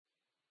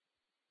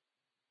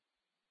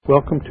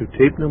Welcome to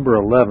tape number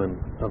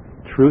 11 of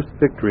Truth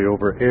Victory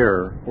Over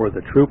Error, or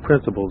the True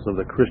Principles of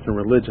the Christian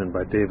Religion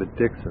by David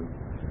Dixon.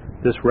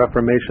 This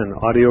Reformation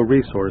audio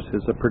resource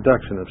is a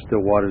production of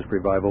Still Waters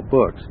Revival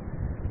Books.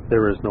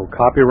 There is no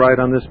copyright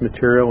on this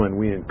material, and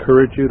we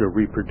encourage you to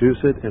reproduce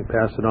it and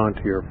pass it on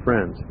to your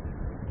friends.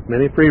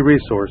 Many free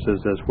resources,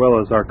 as well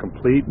as our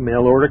complete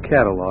mail-order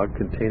catalog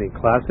containing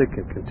classic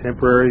and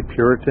contemporary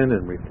Puritan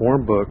and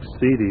Reformed books,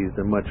 CDs,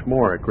 and much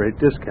more at great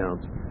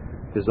discounts,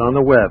 is on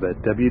the web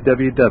at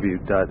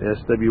www.swrb.com.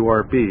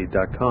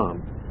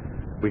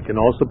 We can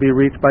also be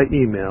reached by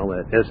email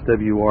at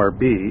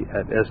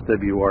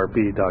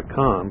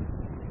swrb@swrb.com,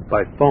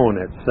 by phone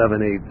at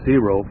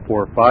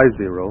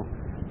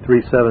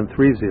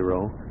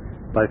 780-450-3730,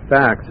 by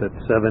fax at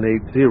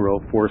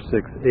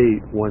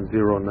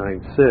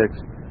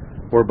 780-468-1096,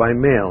 or by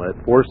mail at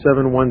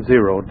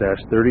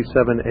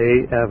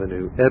 4710-37A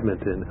Avenue,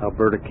 Edmonton,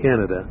 Alberta,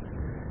 Canada,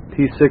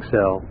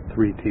 T6L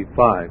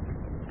 3T5.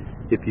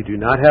 If you do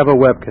not have a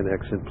web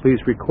connection,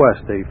 please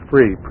request a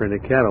free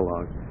printed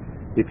catalog.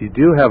 If you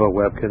do have a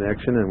web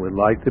connection and would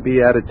like to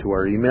be added to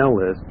our email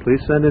list,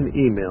 please send an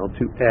email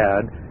to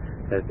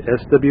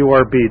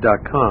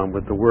add@swrb.com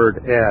with the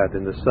word add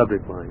in the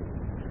subject line.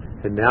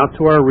 And now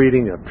to our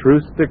reading of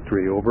Truth's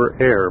Victory Over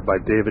Error by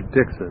David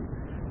Dixon,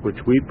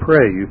 which we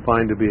pray you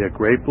find to be a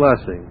great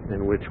blessing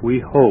and which we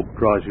hope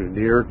draws you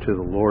near to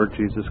the Lord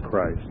Jesus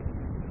Christ.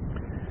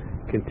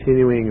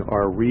 Continuing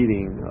our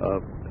reading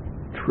of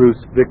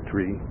Truth's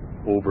Victory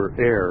Over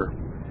Error,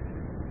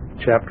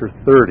 Chapter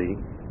 30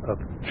 of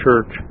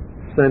Church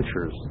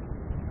Censures.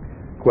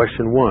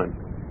 Question 1.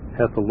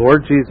 Hath the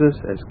Lord Jesus,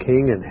 as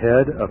King and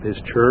Head of His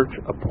Church,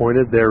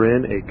 appointed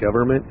therein a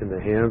government in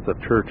the hands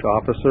of church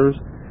officers,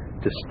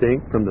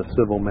 distinct from the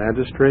civil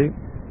magistrate?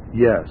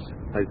 Yes.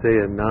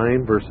 Isaiah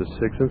 9, verses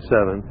 6 and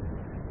 7,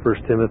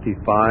 1 Timothy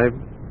 5,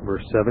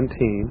 verse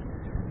 17,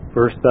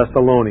 1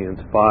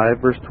 Thessalonians 5,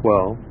 verse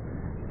 12,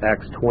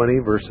 Acts 20,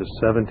 verses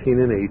 17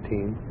 and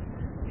 18,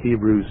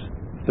 Hebrews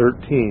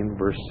 13,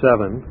 verse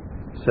 7,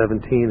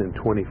 17 and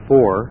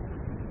 24,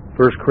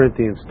 1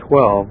 Corinthians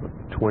 12,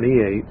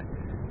 28,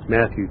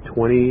 Matthew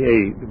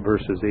 28,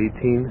 verses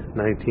 18,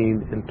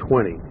 19, and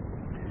 20.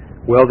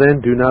 Well then,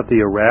 do not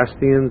the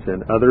Erastians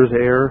and others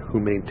err,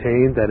 who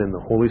maintain that in the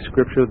Holy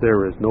Scripture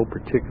there is no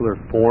particular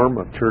form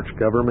of church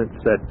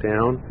government set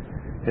down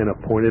and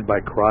appointed by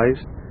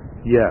Christ?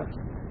 Yes.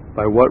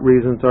 By what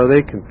reasons are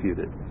they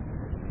confuted?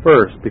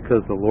 First,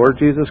 because the Lord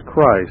Jesus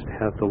Christ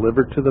hath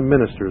delivered to the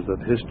ministers of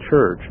His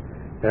church,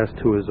 as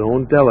to His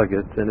own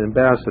delegates and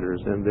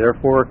ambassadors, and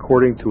therefore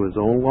according to His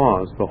own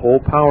laws, the whole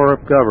power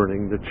of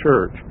governing the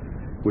church,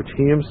 which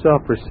He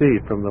Himself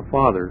received from the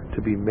Father,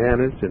 to be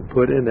managed and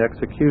put in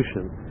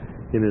execution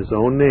in His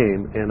own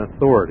name and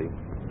authority.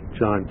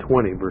 John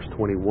 20, verse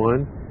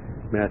 21,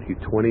 Matthew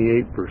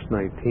 28, verse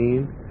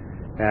 19,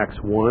 Acts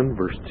 1,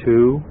 verse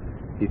 2,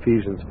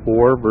 Ephesians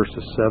 4,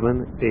 verses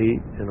 7,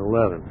 8, and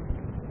 11.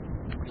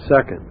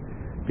 Second,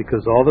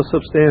 because all the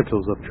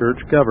substantials of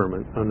church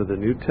government under the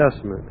New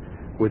Testament,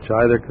 which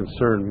either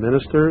concern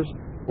ministers,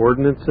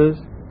 ordinances,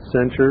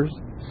 censures,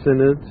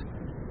 synods,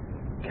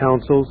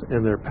 councils,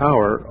 and their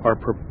power, are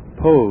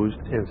proposed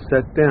and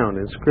set down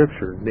in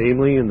Scripture,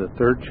 namely in the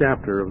 3rd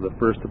chapter of the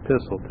first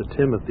epistle to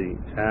Timothy,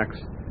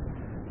 Acts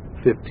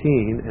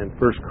 15, and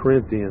 1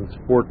 Corinthians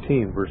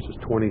 14, verses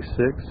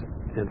 26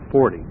 and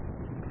 40.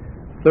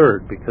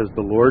 Third, because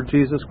the Lord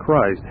Jesus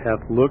Christ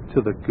hath looked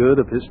to the good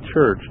of His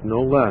church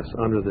no less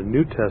under the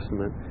New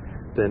Testament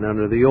than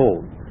under the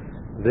Old.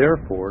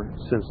 Therefore,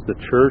 since the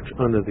church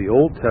under the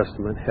Old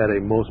Testament had a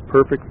most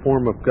perfect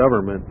form of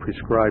government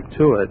prescribed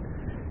to it,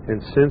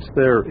 and since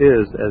there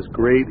is as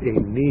great a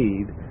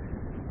need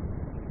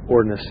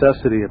or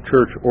necessity of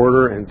church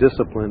order and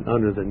discipline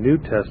under the New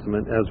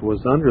Testament as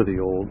was under the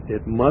Old,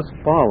 it must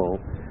follow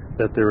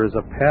that there is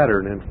a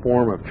pattern and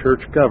form of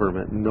church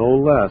government no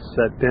less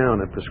set down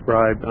and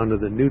prescribed under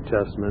the New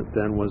Testament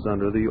than was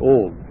under the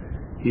Old.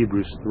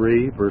 Hebrews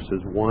 3,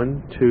 verses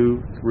 1,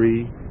 2,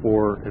 3,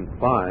 4, and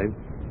 5,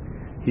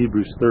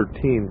 Hebrews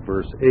 13,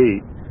 verse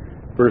 8,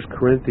 1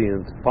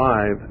 Corinthians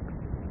 5,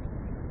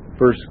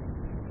 1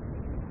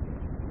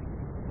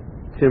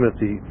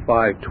 Timothy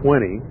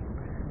 5:20,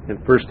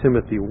 and 1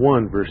 Timothy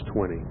 1, verse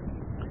 20.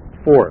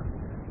 Fourth,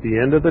 the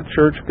end of the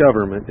church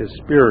government is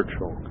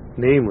spiritual,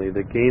 namely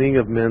the gaining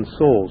of men's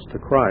souls to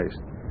Christ.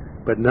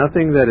 But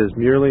nothing that is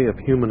merely of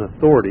human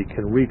authority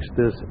can reach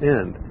this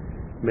end.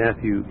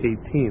 Matthew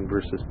 18,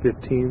 verses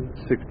 15,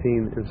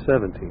 16, and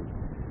 17.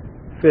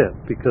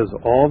 Fifth, because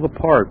all the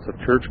parts of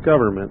church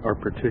government are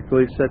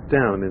particularly set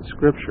down in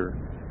Scripture,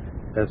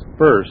 as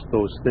first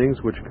those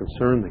things which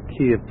concern the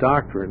key of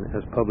doctrine,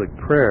 as public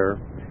prayer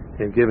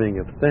and giving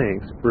of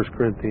thanks, 1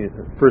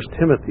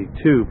 Timothy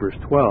 2, verse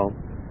 12,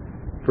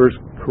 1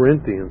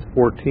 Corinthians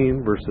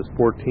 14, verses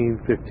 14,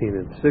 15,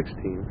 and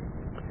 16,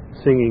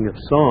 singing of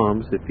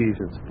psalms,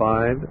 Ephesians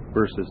 5,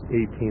 verses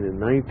 18 and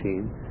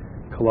 19,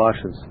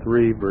 Colossians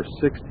 3, verse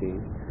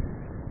 16,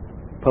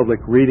 public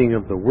reading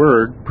of the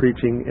Word,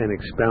 preaching and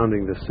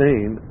expounding the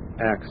same,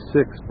 Acts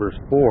 6, verse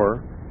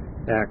 4,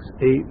 Acts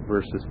 8,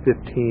 verses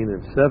 15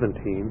 and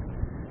 17,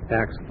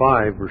 Acts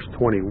 5, verse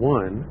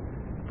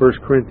 21, 1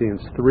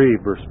 Corinthians 3,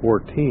 verse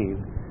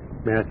 14,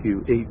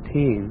 Matthew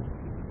 18,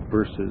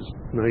 verses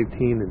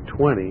 19 and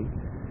 20,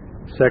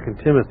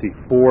 2 Timothy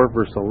 4,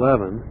 verse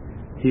 11,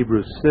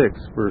 Hebrews 6,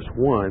 verse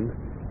 1,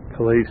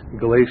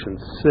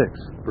 Galatians 6,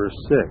 verse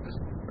 6.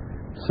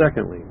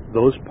 Secondly,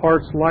 those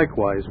parts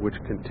likewise which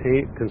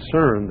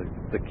concern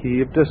the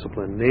key of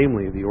discipline,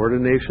 namely the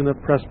ordination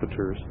of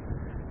presbyters,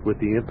 with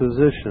the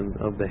imposition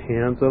of the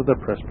hands of the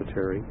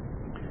presbytery,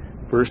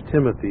 1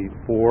 Timothy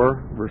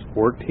 4, verse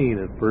 14,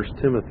 and 1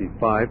 Timothy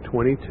 5,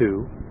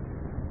 22,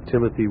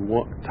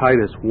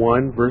 Titus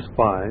 1, verse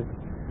 5,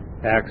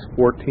 Acts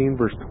 14,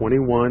 verse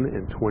 21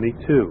 and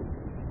 22.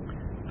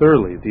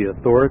 Thirdly, the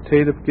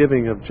authoritative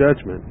giving of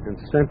judgment and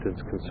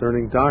sentence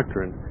concerning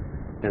doctrine,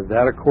 and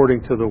that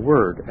according to the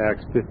Word,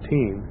 Acts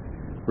 15,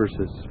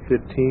 verses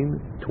 15,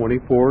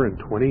 24, and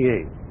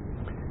 28.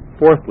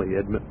 Fourthly,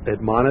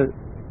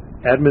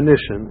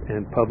 admonition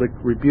and public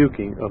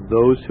rebuking of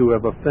those who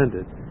have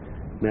offended,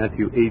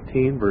 Matthew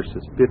 18,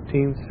 verses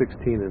 15,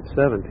 16, and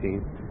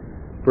 17,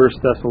 1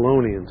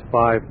 Thessalonians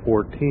 5,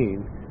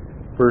 14,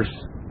 1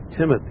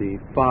 Timothy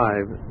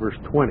 5, verse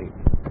 20.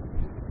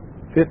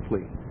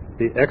 Fifthly,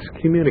 the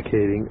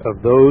excommunicating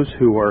of those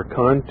who are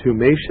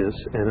contumacious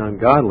and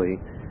ungodly,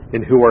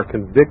 and who are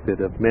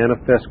convicted of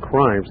manifest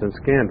crimes and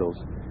scandals,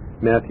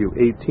 Matthew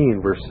 18,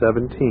 verse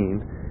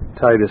 17,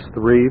 Titus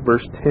 3,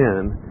 verse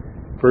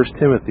 10, 1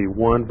 Timothy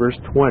 1, verse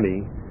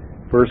 20,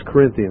 1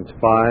 Corinthians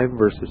 5,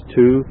 verses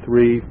 2,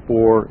 3,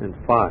 4, and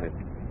 5.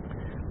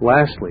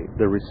 Lastly,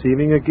 the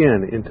receiving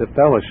again into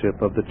fellowship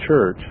of the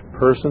church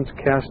persons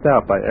cast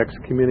out by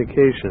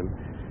excommunication,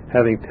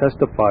 having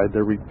testified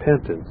their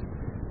repentance.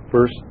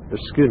 2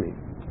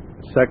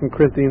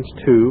 Corinthians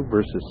 2,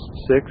 verses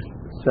 6,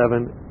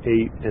 7,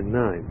 8, and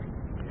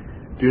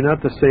 9. Do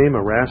not the same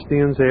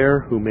Erastians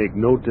err, who make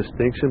no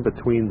distinction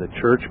between the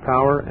church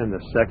power and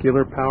the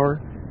secular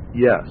power?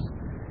 Yes,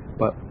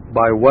 but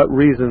by what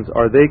reasons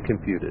are they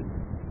confuted?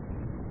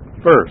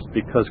 First,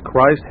 because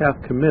Christ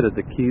hath committed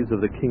the keys of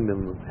the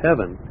kingdom of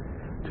heaven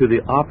to the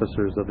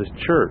officers of his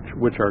church,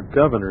 which are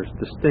governors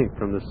distinct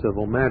from the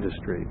civil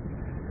magistrate.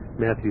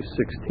 Matthew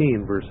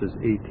 16, verses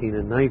 18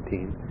 and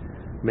 19,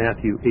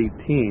 Matthew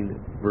 18,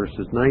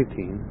 verses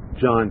 19,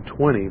 John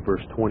 20,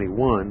 verse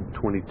 21,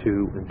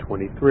 22, and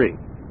 23.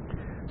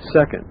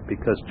 Second,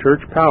 because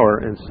church power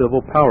and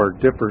civil power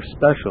differ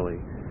specially.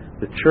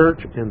 The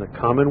church and the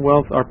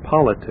commonwealth are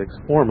politics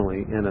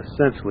formally and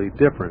essentially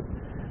different.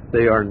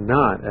 They are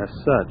not, as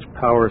such,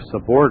 power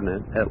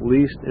subordinate, at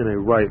least in a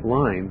right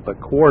line,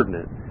 but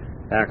coordinate.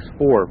 Acts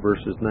 4,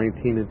 verses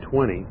 19 and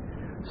 20,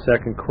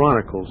 2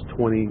 Chronicles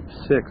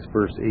 26,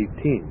 verse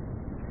 18.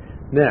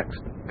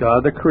 Next,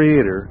 God the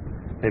Creator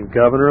and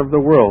Governor of the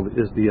world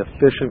is the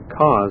efficient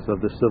cause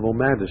of the civil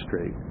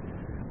magistrate.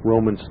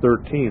 Romans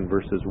 13,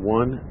 verses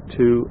 1,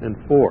 2, and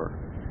 4.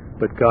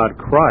 But God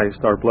Christ,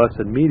 our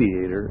blessed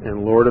mediator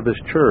and Lord of his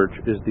church,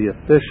 is the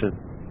efficient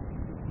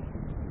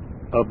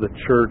of the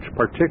church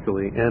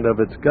particularly, and of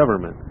its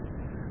government.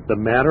 The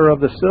matter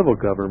of the civil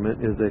government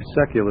is a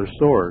secular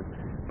sword,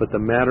 but the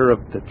matter of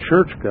the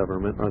church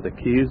government are the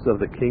keys of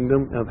the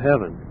kingdom of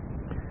heaven.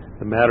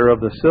 The matter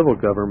of the civil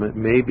government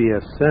may be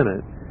a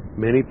senate,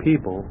 many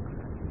people,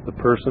 the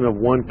person of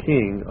one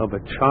king, of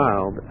a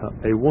child,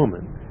 a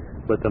woman,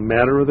 but the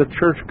matter of the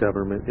church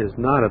government is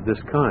not of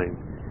this kind.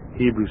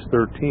 Hebrews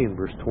 13,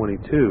 verse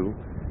 22,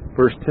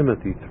 1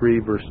 Timothy 3,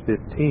 verse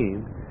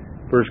 15,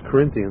 1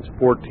 Corinthians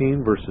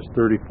 14, verses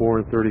 34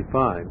 and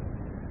 35.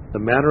 The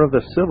matter of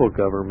the civil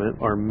government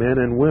are men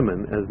and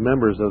women as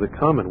members of the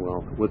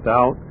commonwealth,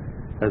 without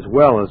as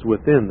well as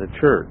within the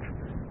church.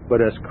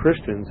 But as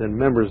Christians and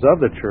members of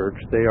the church,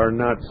 they are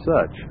not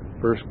such.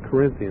 1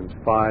 Corinthians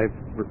 5,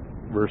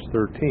 verse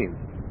 13.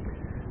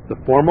 The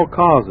formal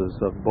causes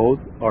of both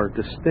are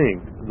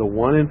distinct. The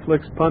one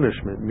inflicts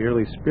punishment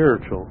merely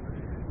spiritual,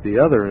 the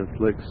other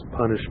inflicts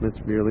punishments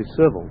merely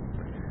civil.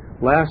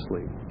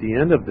 Lastly, the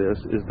end of this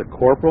is the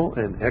corporal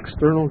and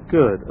external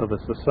good of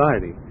a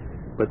society,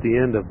 but the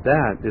end of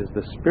that is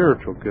the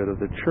spiritual good of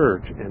the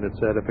church and its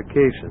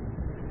edification.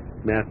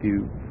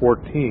 Matthew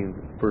 14,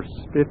 verse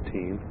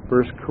 15,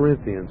 1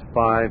 Corinthians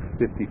 5,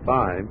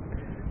 55,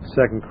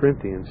 2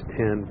 Corinthians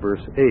 10,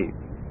 verse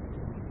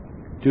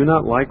 8. Do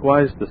not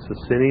likewise the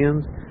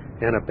Socinians,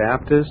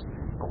 Anabaptists,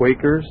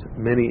 Quakers,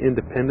 many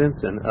independents,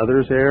 and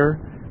others err,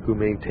 who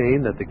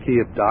maintain that the key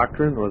of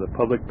doctrine or the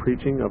public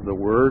preaching of the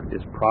word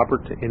is proper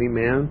to any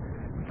man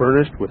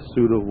furnished with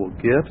suitable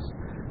gifts,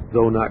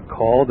 though not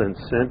called and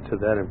sent to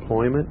that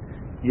employment?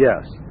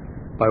 Yes.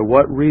 By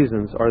what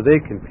reasons are they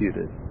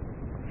confuted?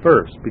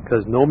 First,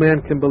 because no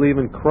man can believe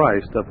in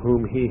Christ of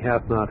whom he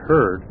hath not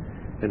heard,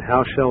 and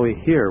how shall he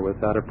hear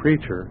without a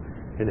preacher?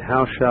 And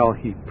how shall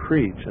he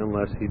preach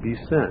unless he be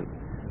sent?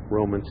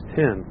 Romans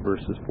 10,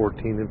 verses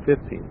 14 and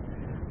 15.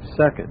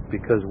 Second,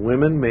 because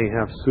women may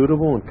have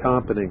suitable and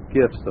competent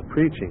gifts of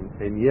preaching,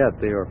 and yet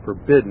they are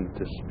forbidden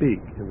to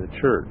speak in the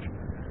church.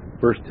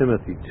 1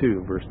 Timothy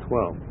 2, verse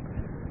 12.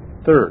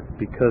 Third,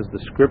 because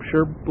the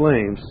Scripture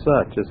blames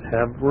such as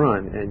have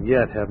run and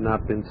yet have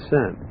not been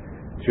sent.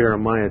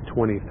 Jeremiah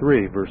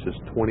 23, verses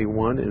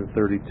 21 and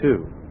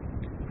 32.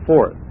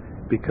 Fourth,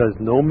 because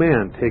no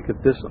man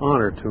taketh this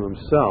honor to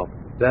himself,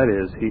 that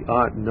is, he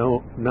ought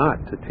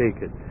not to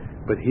take it,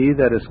 but he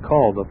that is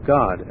called of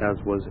God,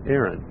 as was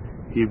Aaron.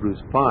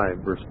 Hebrews 5,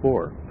 verse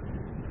 4.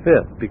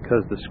 Fifth,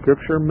 because the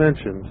Scripture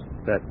mentions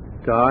that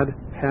God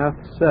hath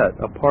set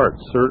apart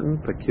certain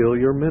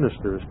peculiar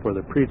ministers for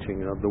the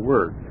preaching of the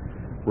Word.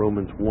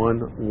 Romans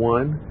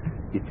 1:1,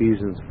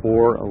 Ephesians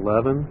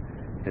 4:11,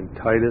 and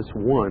Titus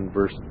 1,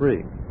 verse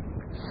 3.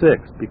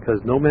 Sixth, because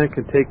no man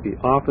can take the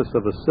office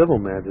of a civil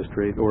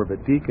magistrate or of a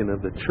deacon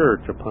of the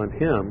church upon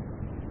him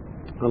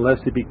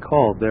unless he be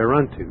called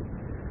thereunto.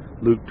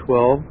 Luke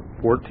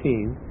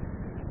 12:14,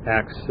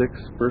 Acts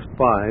 6, verse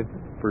 5,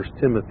 1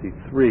 Timothy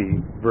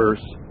 3,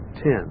 verse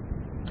 10.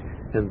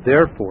 And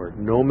therefore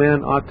no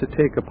man ought to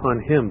take upon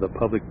him the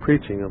public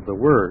preaching of the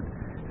word,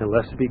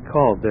 unless he be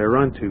called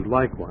thereunto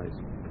likewise.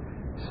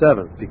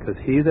 Seventh, because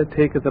he that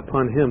taketh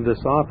upon him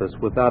this office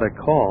without a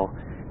call,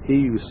 he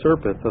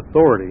usurpeth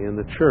authority in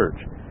the church,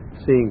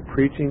 seeing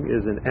preaching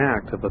is an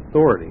act of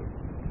authority.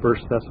 1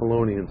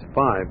 Thessalonians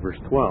 5, verse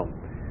 12.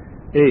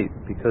 Eighth,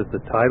 because the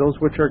titles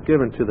which are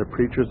given to the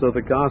preachers of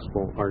the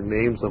gospel are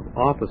names of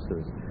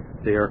offices,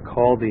 they are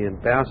called the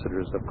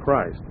ambassadors of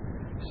Christ.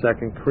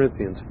 2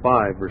 Corinthians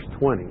 5, verse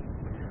 20.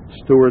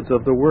 Stewards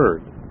of the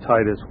word,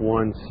 Titus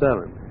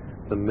 1:7.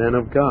 The men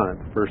of God,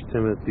 1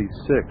 Timothy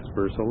 6,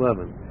 verse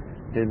 11.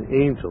 And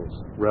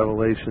angels,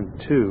 Revelation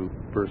 2,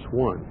 verse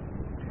 1.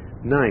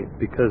 Ninth,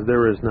 because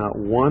there is not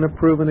one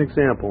approved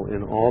example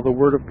in all the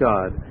Word of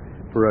God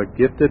for a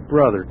gifted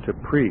brother to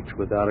preach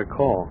without a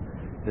call,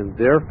 and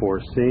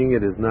therefore, seeing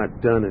it is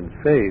not done in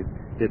faith,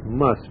 it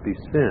must be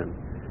sin.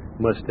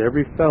 Must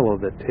every fellow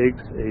that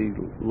takes a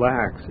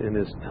lax in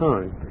his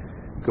tongue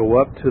go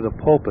up to the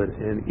pulpit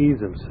and ease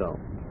himself.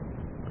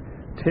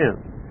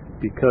 10th,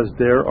 because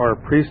there are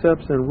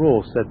precepts and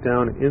rules set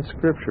down in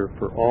Scripture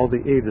for all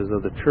the ages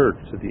of the church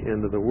to the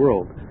end of the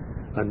world,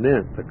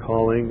 anent the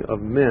calling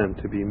of men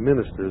to be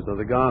ministers of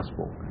the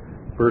gospel.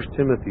 1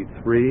 Timothy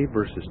 3,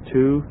 verses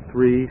 2,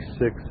 3,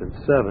 6, and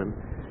 7,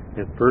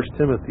 and 1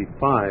 Timothy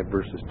 5,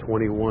 verses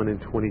 21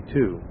 and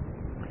 22.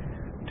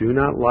 Do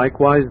not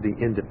likewise the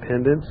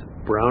Independents,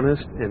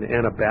 Brownists, and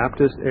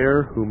Anabaptists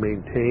err, who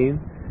maintain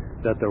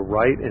that the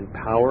right and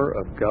power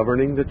of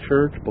governing the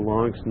church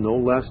belongs no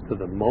less to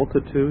the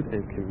multitude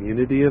and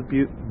community of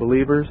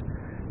believers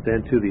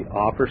than to the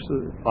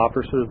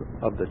officers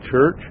of the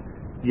church?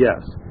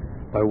 Yes.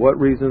 By what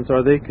reasons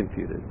are they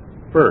confuted?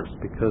 First,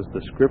 because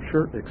the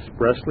Scripture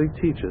expressly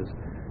teaches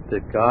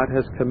that God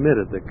has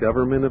committed the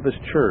government of His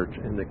church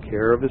and the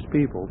care of His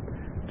people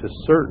to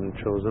certain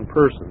chosen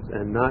persons,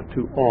 and not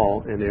to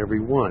all and every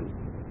one.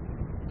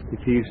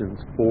 Ephesians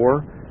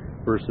 4,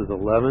 verses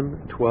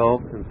 11,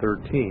 12, and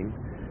 13,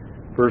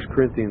 1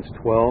 Corinthians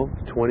 12,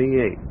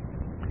 28.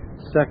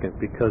 Second,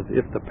 because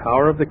if the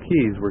power of the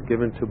keys were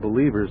given to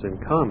believers in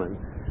common,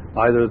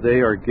 either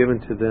they are given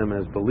to them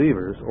as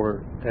believers,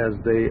 or as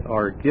they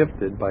are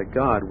gifted by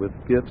God with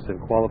gifts and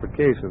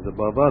qualifications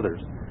above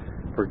others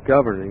for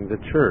governing the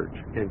church,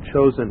 and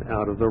chosen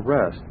out of the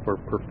rest for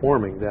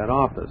performing that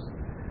office.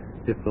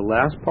 If the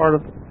last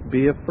part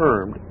be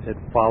affirmed, it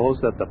follows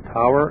that the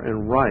power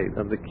and right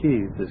of the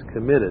keys is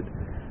committed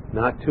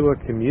not to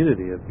a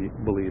community of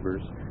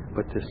believers,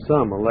 but to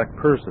some elect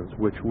persons,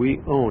 which we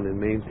own and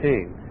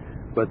maintain,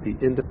 but the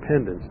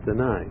Independents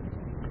deny.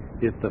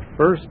 If the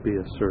first be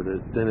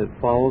asserted, then it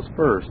follows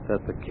first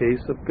that the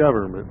case of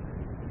governing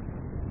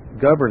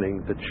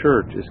the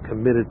church is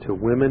committed to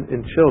women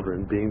and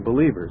children being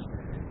believers,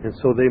 and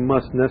so they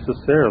must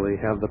necessarily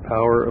have the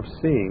power of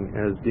seeing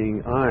as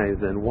being eyes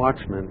and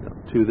watchmen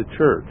to the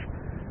church,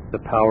 the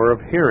power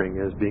of hearing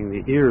as being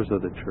the ears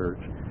of the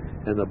church,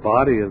 and the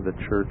body of the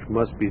church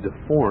must be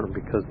deformed,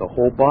 because the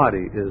whole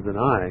body is an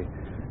eye,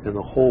 and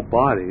the whole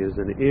body is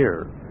an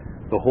ear.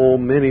 The whole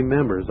many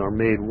members are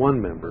made one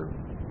member.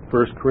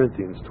 1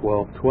 Corinthians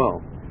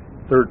 12:12,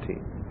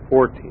 13,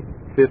 14,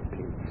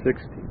 15,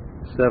 16,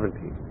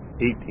 17,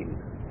 18,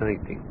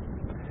 19.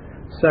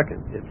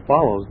 Second, it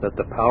follows that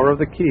the power of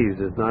the keys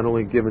is not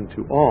only given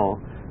to all,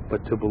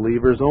 but to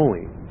believers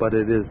only. But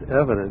it is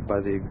evident by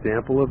the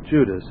example of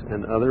Judas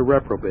and other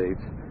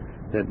reprobates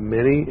that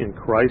many in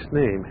Christ's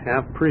name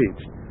have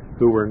preached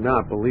who were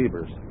not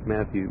believers.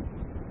 Matthew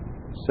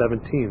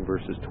 17,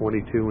 verses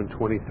 22 and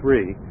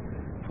 23,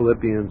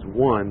 Philippians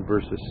 1,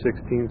 verses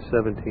 16,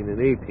 17, and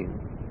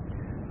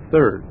 18.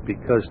 Third,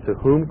 because to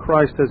whom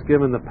Christ has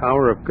given the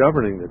power of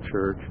governing the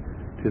church,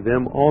 to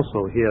them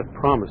also He hath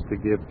promised to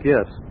give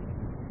gifts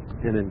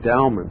and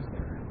endowments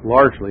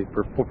largely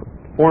for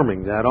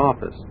performing that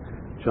office.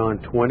 John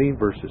 20,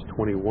 verses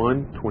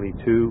 21,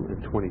 22,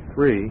 and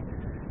 23,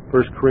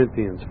 1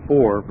 Corinthians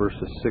 4,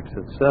 verses 6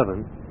 and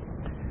 7,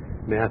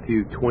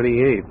 Matthew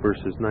 28,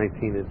 verses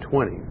 19 and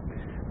 20.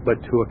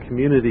 But to a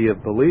community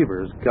of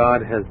believers,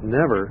 God has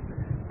never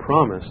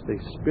promised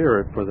a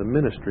spirit for the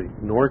ministry,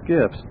 nor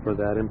gifts for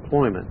that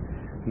employment,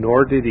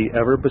 nor did he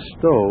ever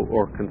bestow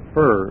or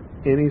confer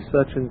any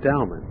such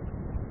endowment.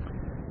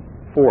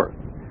 Fourth,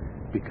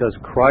 because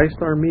Christ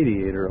our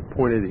mediator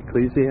appointed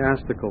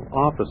ecclesiastical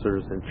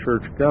officers and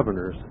church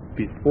governors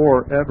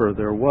before ever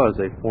there was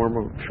a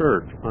formal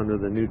church under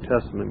the New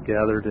Testament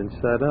gathered and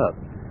set up.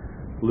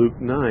 Luke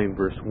 9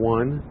 verse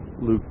 1,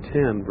 Luke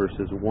 10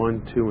 verses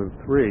 1, 2, and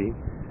 3,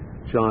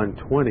 John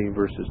 20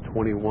 verses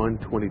 21,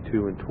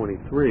 22, and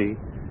 23,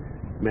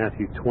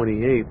 Matthew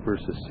 28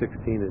 verses 16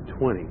 and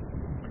 20.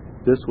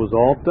 This was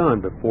all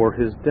done before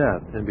his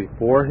death, and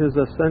before his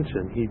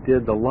ascension he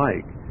did the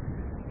like.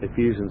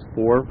 Ephesians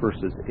 4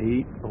 verses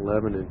 8,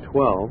 11, and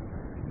 12,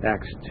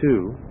 Acts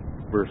 2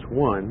 verse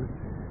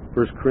 1,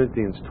 1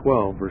 Corinthians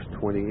 12 verse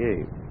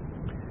 28.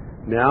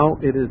 Now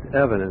it is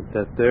evident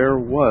that there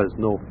was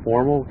no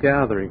formal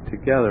gathering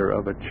together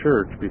of a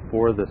church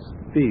before the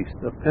feast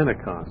of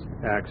Pentecost,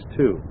 Acts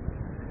 2.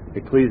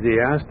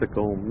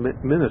 Ecclesiastical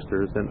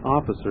ministers and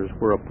officers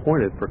were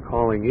appointed for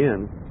calling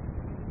in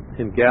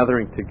and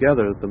gathering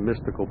together the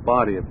mystical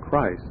body of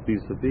Christ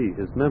vis-a-vis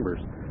his members.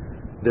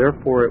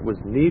 Therefore it was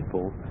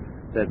needful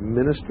that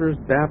ministers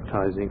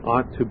baptizing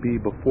ought to be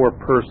before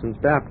persons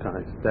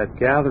baptized, that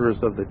gatherers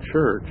of the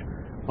church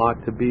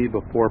ought to be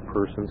before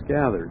persons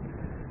gathered,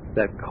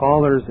 that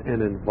callers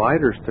and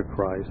inviters to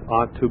Christ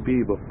ought to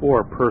be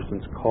before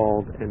persons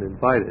called and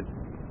invited.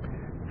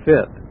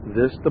 Fifth,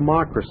 this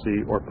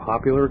democracy or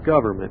popular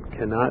government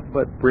cannot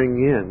but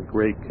bring in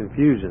great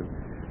confusion,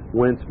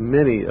 whence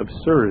many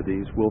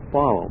absurdities will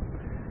follow,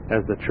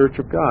 as the Church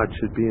of God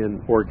should be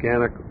an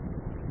organic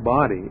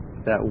body,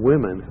 that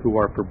women who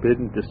are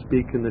forbidden to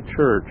speak in the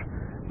church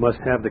must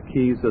have the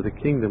keys of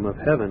the kingdom of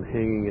heaven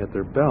hanging at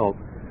their belt.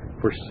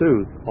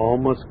 Forsooth, all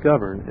must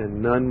govern,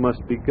 and none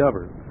must be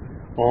governed.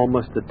 All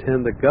must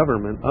attend the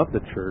government of the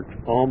church.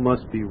 All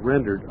must be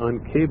rendered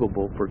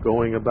uncapable for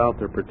going about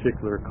their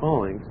particular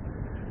callings,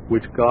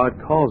 which God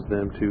calls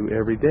them to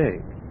every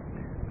day.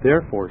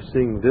 Therefore,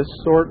 seeing this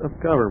sort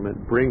of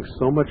government brings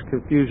so much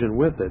confusion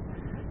with it,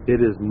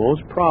 it is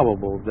most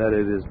probable that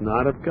it is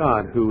not of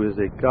God, who is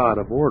a God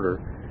of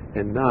order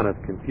and not of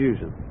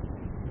confusion.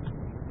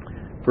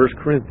 1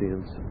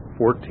 Corinthians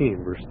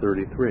 14, verse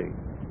 33.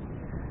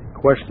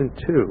 Question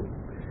 2.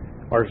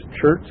 Are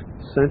church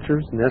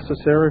censures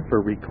necessary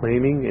for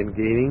reclaiming and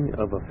gaining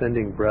of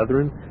offending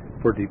brethren,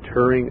 for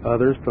deterring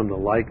others from the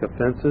like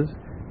offenses,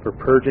 for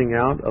purging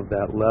out of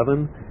that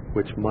leaven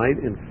which might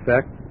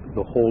infect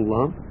the whole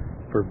lump,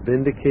 for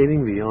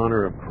vindicating the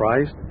honor of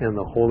Christ and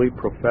the holy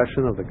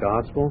profession of the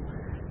gospel,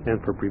 and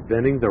for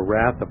preventing the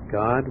wrath of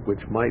God which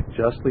might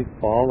justly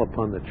fall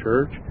upon the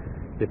church,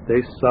 if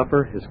they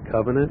suffer his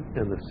covenant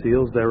and the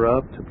seals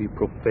thereof to be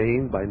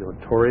profaned by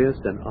notorious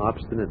and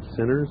obstinate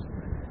sinners?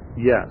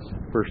 Yes.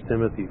 1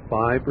 Timothy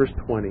 5 verse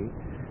 20,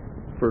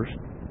 1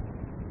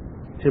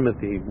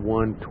 Timothy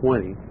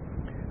 1:20,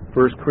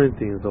 1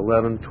 Corinthians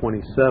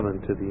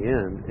 11:27 to the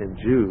end, and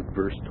Jude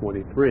verse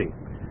 23.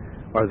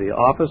 Are the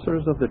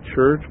officers of the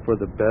church for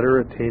the better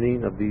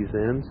attaining of these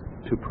ends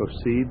to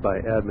proceed by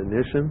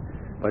admonition,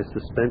 by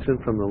suspension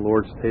from the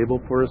Lord's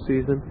table for a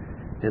season,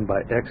 and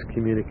by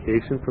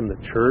excommunication from the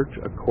church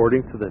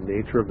according to the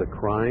nature of the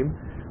crime,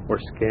 or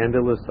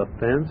scandalous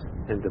offense,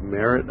 and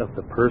demerit of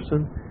the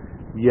person?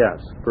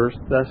 Yes.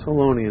 1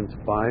 Thessalonians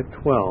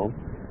 5:12,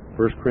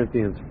 1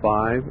 Corinthians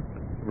 5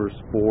 verse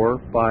 4,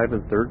 5,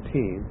 and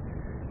 13,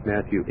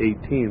 Matthew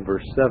 18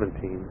 verse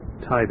 17,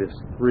 Titus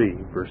 3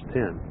 verse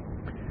 10.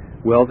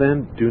 Well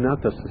then, do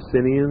not the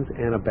Socinians,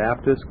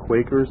 Anabaptists,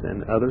 Quakers,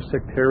 and other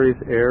sectaries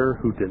err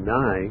who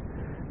deny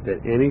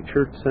that any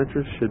church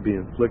censures should be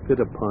inflicted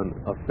upon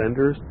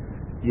offenders?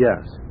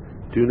 Yes.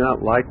 Do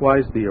not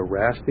likewise the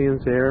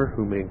Erastians err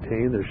who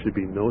maintain there should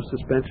be no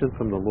suspension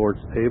from the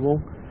Lord's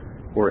table,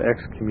 or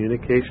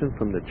excommunication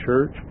from the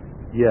church?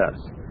 Yes.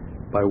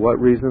 By what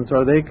reasons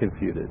are they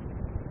confuted?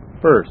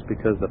 First,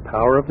 because the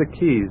power of the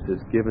keys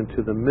is given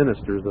to the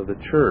ministers of the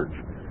church,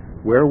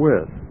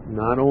 wherewith,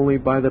 not only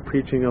by the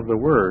preaching of the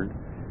word,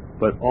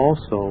 but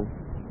also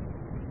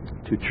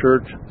to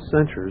church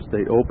censures,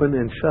 they open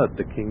and shut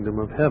the kingdom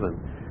of heaven,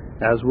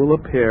 as will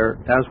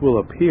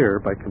appear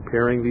by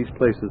comparing these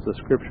places of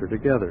Scripture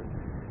together.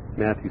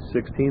 Matthew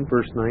 16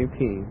 verse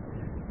 19,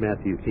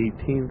 Matthew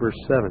 18 verse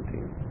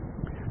 17.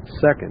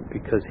 Second,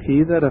 because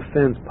he that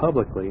offends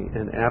publicly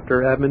and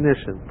after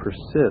admonition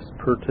persists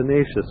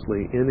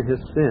pertinaciously in his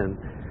sin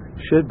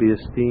should be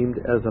esteemed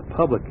as a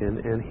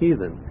publican and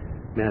heathen.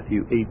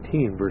 Matthew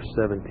 18 verse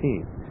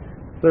 17.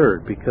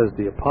 Third, because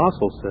the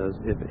apostle says,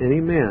 if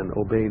any man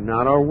obey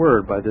not our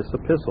word by this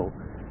epistle,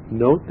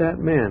 note that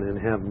man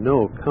and have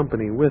no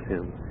company with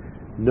him.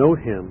 Note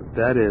him,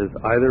 that is,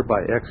 either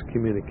by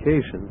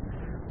excommunication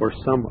or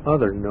some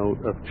other note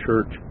of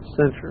church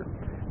censure.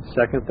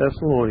 2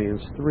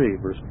 Thessalonians 3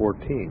 verse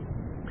 14.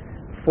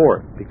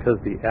 Fourth, because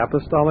the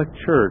apostolic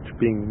church,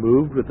 being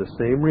moved with the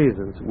same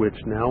reasons which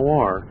now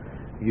are,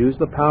 used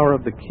the power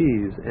of the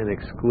keys and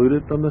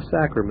excluded from the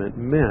sacrament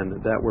men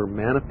that were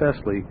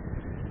manifestly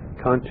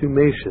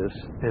contumacious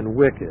and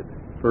wicked.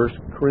 1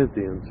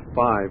 Corinthians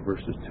 5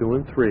 verses 2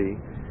 and 3,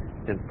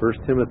 and 1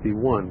 Timothy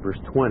 1, verse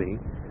 20,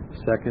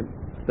 2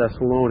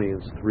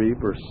 Thessalonians 3,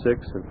 verse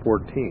 6 and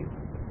 14.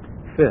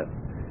 Fifth,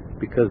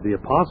 because the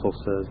apostle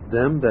says,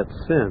 "Them that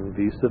sin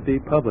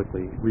vis-a-vis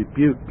publicly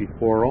rebuke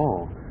before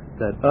all,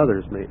 that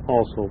others may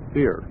also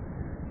fear."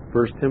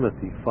 1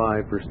 Timothy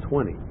 5, verse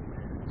 20.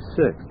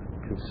 Sixth,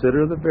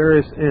 consider the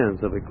various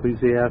ends of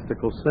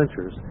ecclesiastical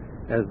censures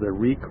as the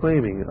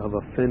reclaiming of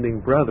offending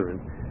brethren,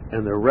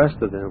 and the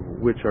rest of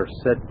them which are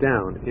set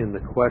down in the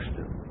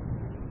question.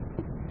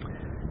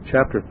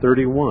 Chapter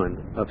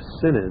 31 of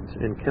Synods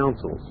and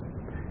Councils.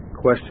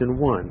 Question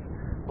 1.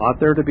 Ought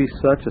there to be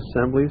such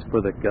assemblies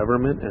for the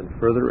government and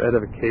further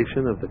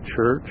edification of the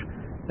church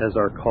as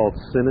are called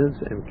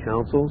synods and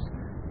councils?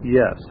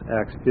 Yes.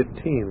 Acts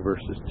 15,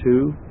 verses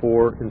 2,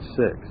 4, and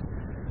 6.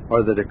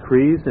 Are the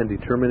decrees and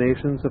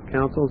determinations of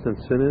councils and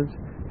synods,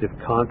 if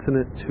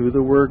consonant to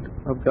the Word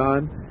of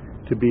God,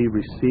 to be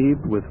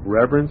received with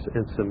reverence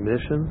and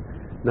submission,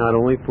 not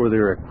only for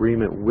their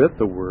agreement with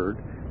the Word,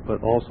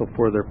 but also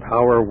for their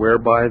power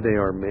whereby they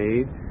are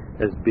made,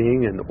 as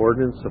being an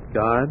ordinance of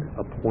God,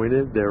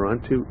 appointed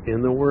thereunto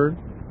in the Word?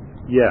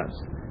 Yes.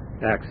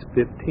 Acts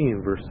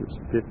 15, verses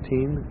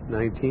 15,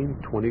 19,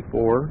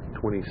 24,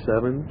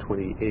 27,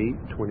 28,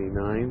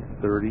 29,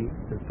 30,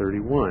 and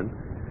 31.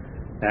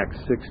 Acts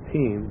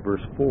 16,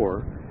 verse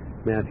 4.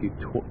 Matthew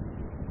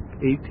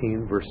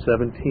 18, verse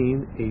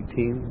 17,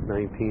 18,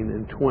 19,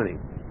 and 20.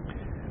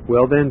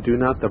 Well then, do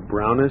not the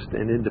brownest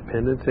and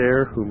independents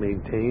err, who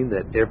maintain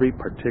that every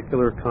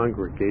particular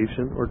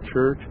congregation or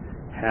church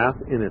hath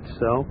in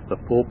itself the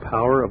full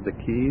power of the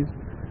keys,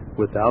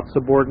 without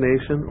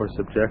subordination or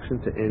subjection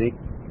to any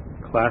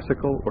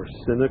classical or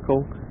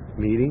synodical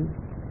meeting,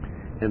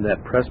 and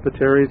that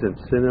presbyteries and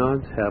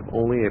synods have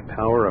only a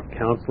power of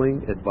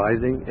counseling,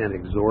 advising, and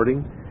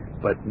exhorting,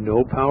 but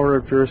no power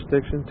of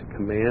jurisdiction to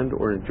command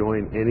or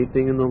enjoin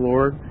anything in the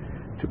Lord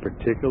to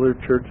particular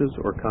churches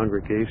or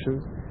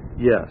congregations?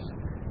 Yes.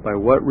 By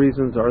what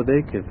reasons are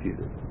they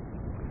confuted?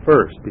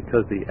 First,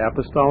 because the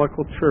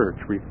apostolical church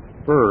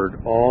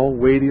referred all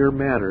weightier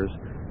matters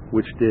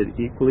which did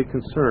equally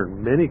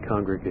concern many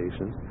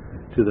congregations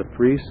to the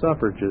free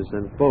suffrages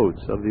and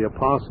votes of the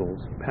apostles,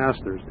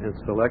 pastors, and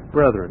select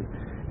brethren,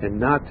 and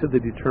not to the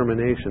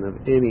determination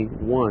of any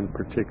one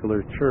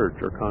particular church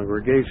or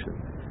congregation.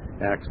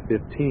 Acts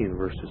 15,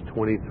 verses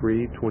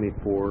 23,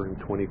 24, and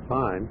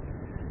 25.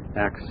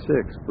 Acts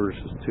 6,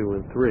 verses 2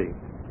 and 3.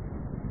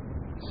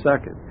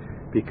 Second,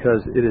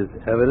 because it is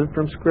evident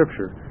from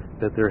Scripture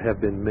that there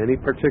have been many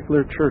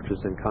particular churches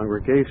and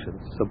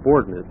congregations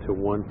subordinate to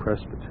one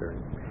presbytery.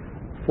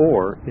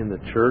 For in the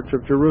church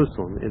of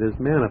Jerusalem it is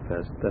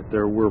manifest that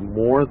there were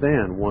more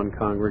than one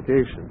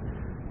congregation.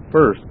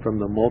 First, from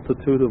the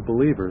multitude of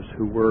believers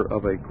who were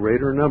of a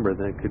greater number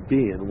than could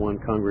be in one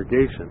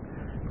congregation,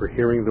 for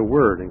hearing the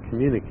word and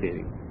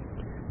communicating.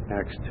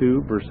 Acts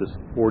 2, verses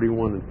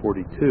 41 and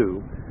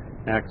 42,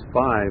 Acts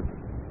 5,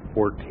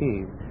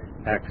 14,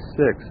 Acts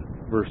 6,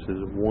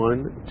 verses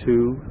 1,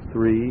 2,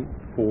 3,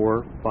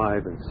 4,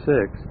 5, and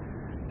 6,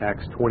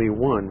 Acts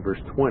 21,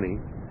 verse 20.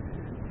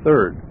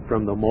 Third,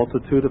 from the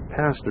multitude of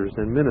pastors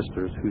and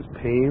ministers whose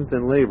pains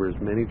and labors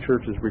many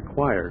churches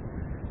required.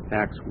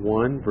 Acts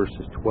 1,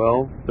 verses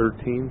 12,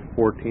 13,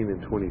 14,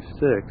 and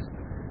 26.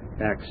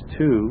 Acts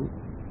 2,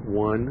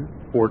 1,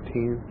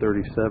 14,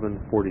 37,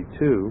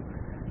 42.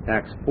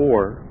 Acts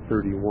 4,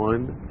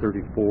 31,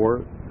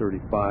 34,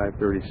 35,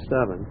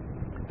 37.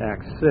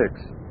 Acts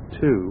 6,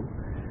 2.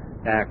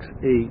 Acts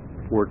 8,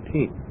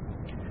 14.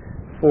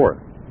 Fourth,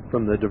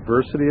 from the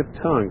diversity of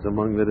tongues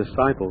among the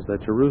disciples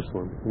at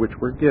Jerusalem, which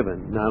were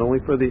given, not only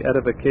for the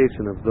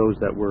edification of those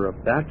that were of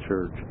that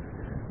church,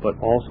 but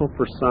also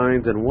for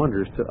signs and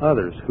wonders to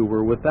others who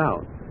were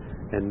without,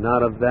 and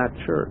not of that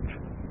church.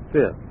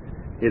 Fifth,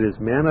 it is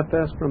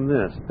manifest from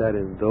this that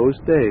in those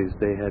days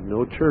they had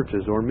no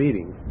churches or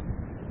meeting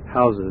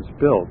houses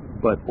built,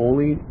 but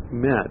only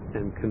met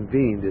and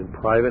convened in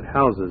private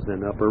houses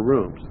and upper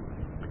rooms.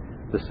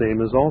 The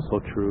same is also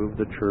true of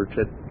the church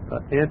at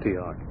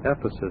Antioch,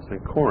 Ephesus,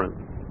 and Corinth,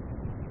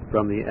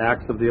 from the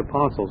Acts of the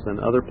Apostles and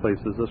other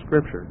places of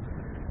Scripture.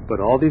 But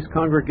all these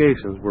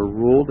congregations were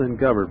ruled and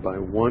governed by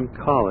one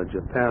college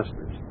of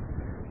pastors.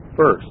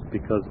 First,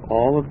 because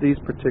all of these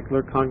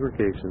particular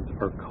congregations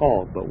are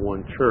called but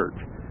one church.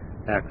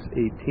 Acts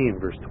 18,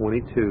 verse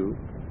 22,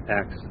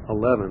 Acts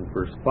 11,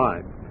 verse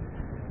 5.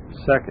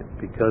 Second,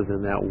 because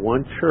in that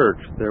one church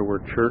there were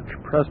church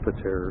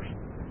presbyters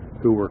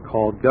who were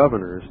called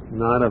governors,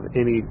 not of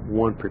any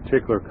one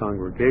particular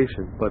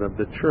congregation, but of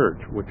the church,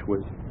 which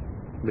was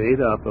made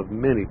up of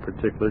many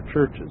particular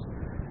churches.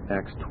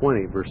 Acts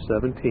 20, verse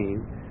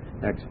 17,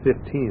 Acts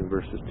 15,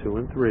 verses 2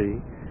 and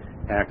 3,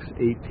 Acts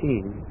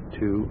 18,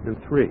 2 and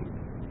 3.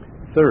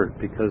 Third,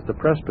 because the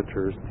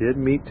presbyters did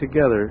meet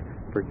together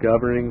for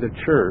governing the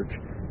church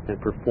and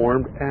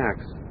performed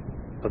acts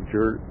of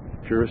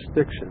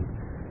jurisdiction,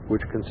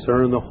 which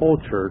concern the whole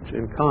church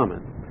in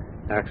common.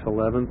 Acts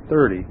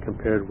 11:30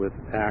 compared with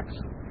Acts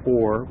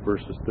 4,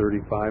 verses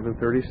 35 and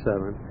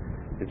 37,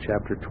 In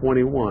chapter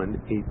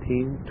 21,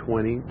 18,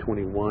 20,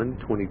 21,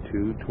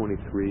 22,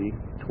 23,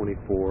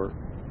 24,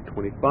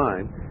 25.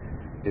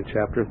 In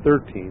chapter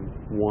 13,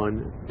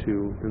 1,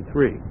 2, and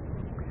 3.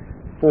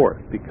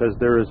 Fourth, because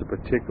there is a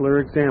particular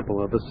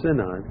example of a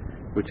synod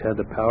which had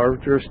the power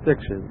of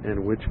jurisdiction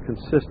and which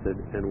consisted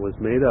and was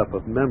made up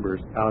of members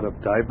out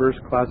of diverse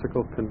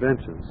classical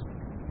conventions.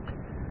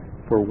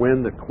 For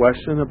when the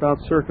question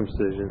about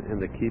circumcision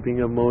and the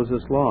keeping of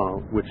Moses' law,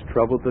 which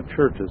troubled the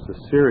churches of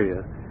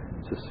Syria,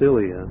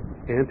 Cilicia,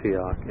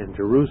 Antioch, and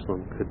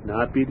Jerusalem, could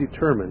not be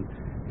determined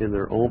in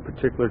their own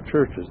particular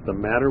churches, the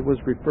matter was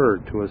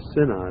referred to a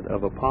synod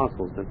of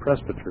apostles and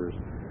presbyters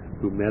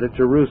who met at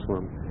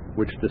Jerusalem,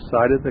 which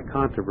decided the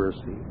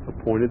controversy,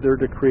 appointed their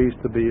decrees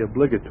to be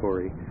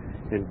obligatory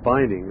and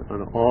binding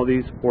on all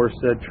these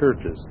aforesaid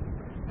churches.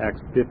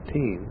 Acts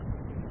 15,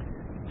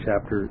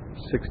 chapter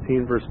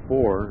 16, verse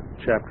 4,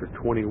 chapter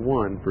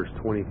 21, verse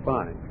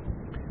 25.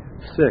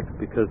 Sixth,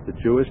 because the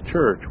Jewish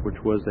church,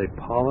 which was a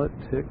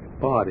politic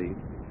body,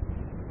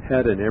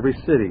 had in every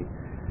city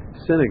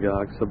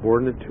synagogue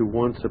subordinate to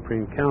one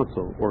supreme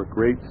council, or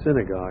great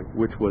synagogue,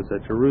 which was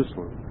at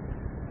Jerusalem.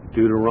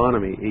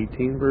 Deuteronomy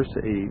 18, verse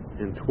 8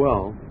 and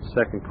 12,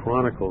 2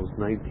 Chronicles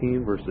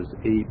 19, verses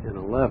 8 and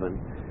 11,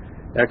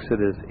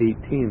 Exodus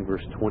 18,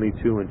 verse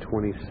 22 and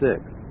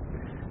 26.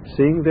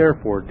 Seeing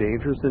therefore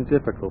dangers and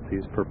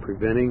difficulties for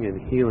preventing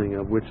and healing,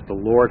 of which the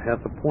Lord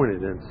hath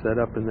appointed and set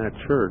up in that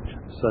church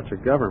such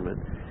a government,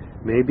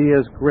 may be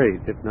as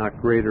great, if not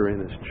greater,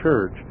 in his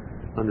church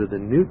under the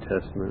New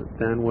Testament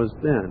than was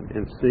then,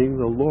 and seeing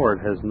the Lord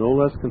has no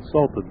less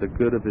consulted the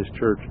good of his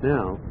church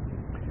now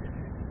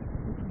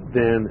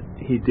than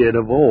he did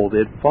of old,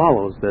 it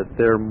follows that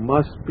there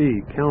must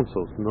be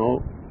councils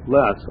no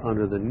less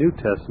under the New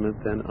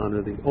Testament than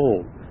under the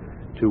Old,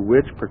 to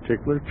which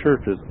particular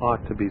churches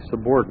ought to be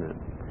subordinate.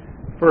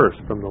 First,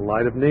 from the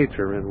light of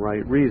nature and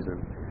right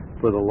reason,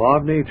 for the law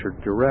of nature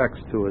directs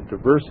to a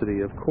diversity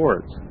of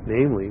courts,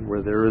 namely,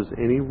 where there is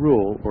any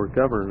rule or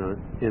government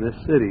in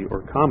a city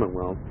or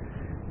commonwealth,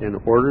 and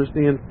orders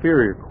the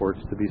inferior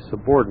courts to be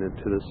subordinate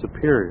to the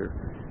superior,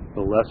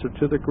 the lesser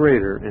to the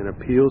greater, and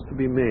appeals to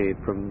be made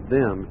from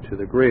them to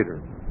the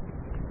greater.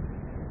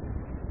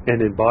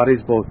 And in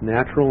bodies both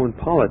natural and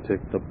politic,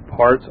 the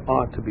parts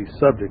ought to be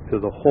subject to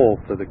the whole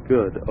for the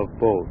good of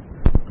both.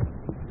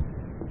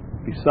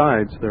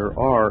 Besides, there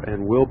are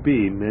and will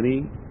be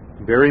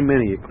very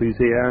many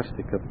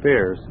ecclesiastic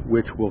affairs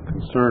which will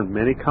concern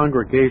many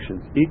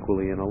congregations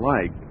equally and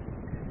alike,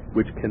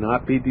 which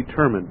cannot be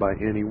determined by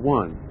any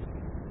one.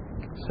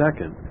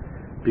 Second,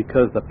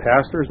 because the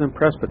pastors and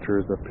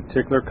presbyters of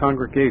particular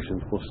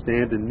congregations will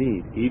stand in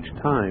need each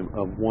time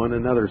of one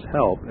another's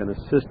help and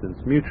assistance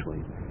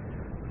mutually.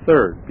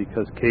 Third,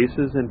 because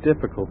cases and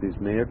difficulties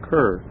may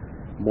occur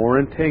more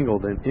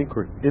entangled and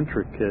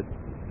intricate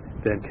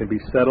than can be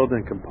settled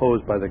and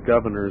composed by the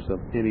governors of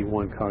any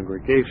one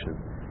congregation.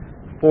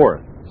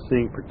 Fourth,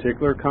 seeing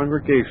particular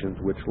congregations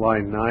which lie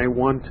nigh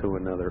one to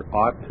another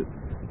ought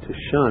to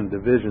shun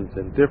divisions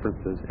and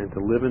differences and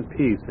to live in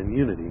peace and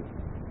unity,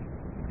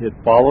 it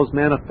follows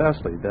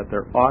manifestly that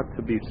there ought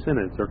to be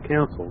synods or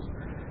councils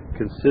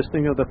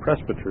consisting of the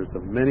presbyters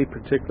of many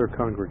particular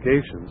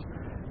congregations,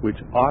 which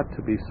ought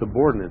to be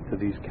subordinate to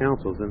these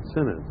councils and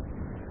synods.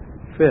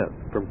 Fifth,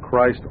 from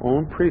Christ's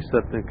own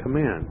precept and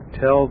command,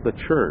 tell the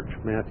church,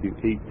 Matthew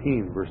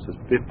 18, verses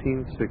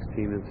 15,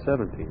 16, and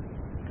 17.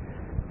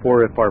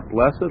 For if our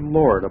blessed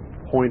Lord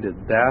appointed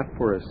that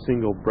for a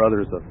single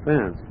brother's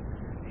offense,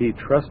 he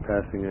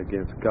trespassing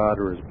against God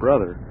or his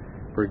brother,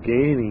 for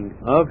gaining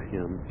of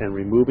him and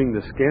removing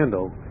the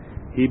scandal,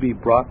 he be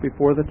brought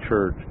before the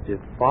church, it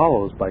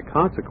follows by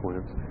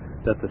consequence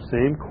that the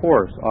same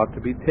course ought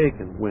to be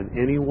taken when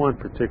any one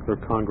particular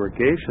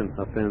congregation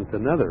offends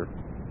another,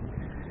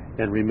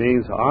 and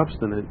remains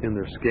obstinate in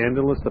their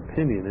scandalous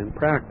opinion and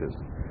practice.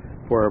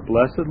 For our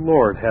blessed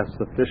Lord hath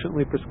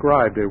sufficiently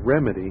prescribed a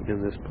remedy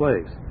in this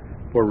place,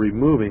 for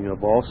removing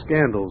of all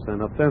scandals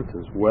and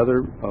offenses, whether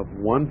of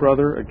one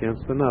brother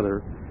against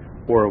another,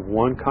 or of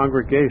one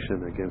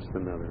congregation against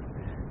another.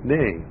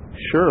 Nay,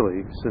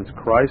 surely, since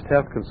Christ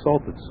hath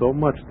consulted so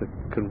much the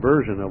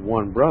conversion of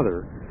one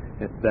brother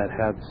that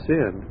hath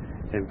sinned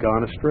and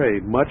gone astray,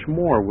 much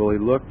more will he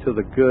look to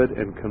the good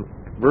and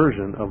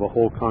conversion of a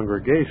whole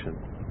congregation.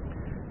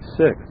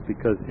 Sixth,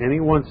 because any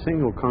one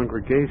single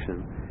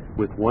congregation,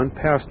 with one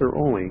pastor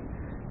only,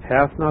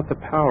 hath not the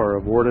power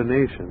of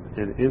ordination,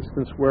 an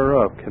instance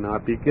whereof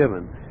cannot be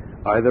given,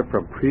 either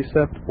from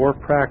precept or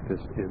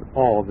practice in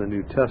all the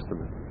New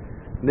Testament.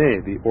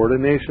 Nay, the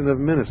ordination of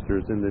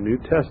ministers in the New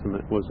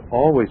Testament was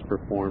always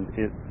performed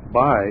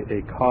by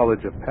a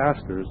college of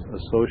pastors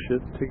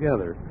associated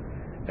together.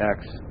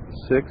 Acts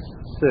 6,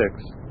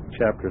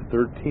 chapter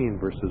 13,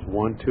 verses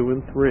 1, 2,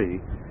 and 3,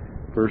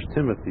 1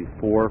 Timothy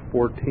 4,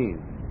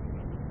 14.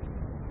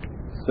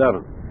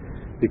 7.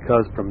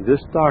 Because from this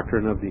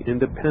doctrine of the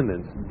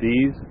independence,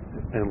 these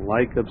and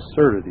like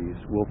absurdities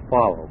will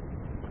follow.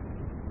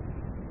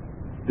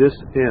 This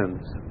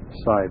ends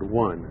side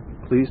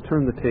 1. Please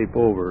turn the tape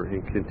over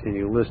and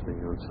continue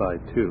listening on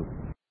side 2.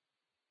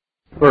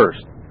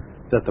 First,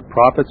 that the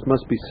prophets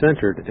must be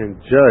censured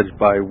and judged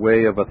by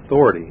way of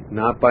authority,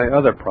 not by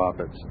other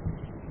prophets,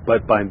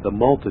 but by the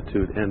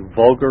multitude and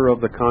vulgar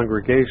of the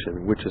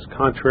congregation, which is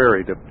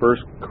contrary to 1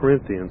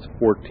 Corinthians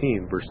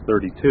 14, verse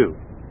 32.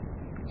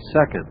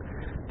 Second,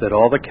 that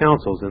all the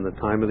councils in the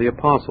time of the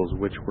apostles,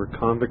 which were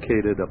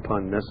convocated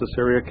upon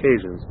necessary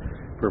occasions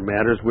for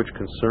matters which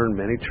concern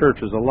many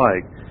churches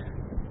alike,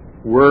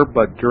 were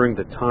but during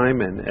the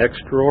time and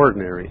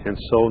extraordinary, and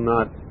so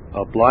not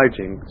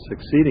obliging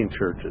succeeding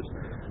churches,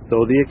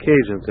 though the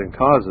occasions and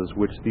causes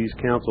which these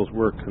councils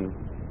were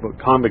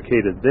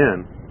convocated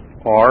then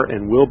are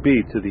and will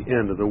be to the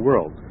end of the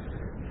world.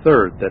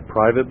 Third, that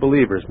private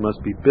believers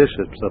must be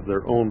bishops of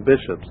their own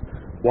bishops,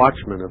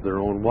 watchmen of their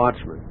own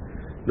watchmen.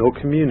 No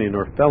communion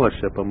or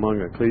fellowship among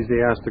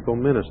ecclesiastical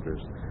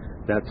ministers.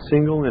 That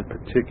single and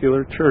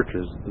particular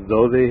churches,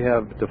 though they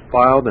have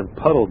defiled and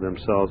puddled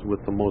themselves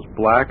with the most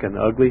black and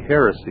ugly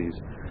heresies,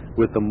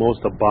 with the most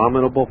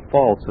abominable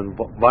faults and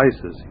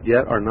vices,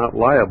 yet are not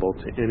liable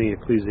to any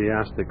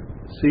ecclesiastic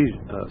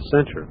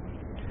censure,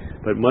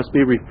 but must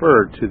be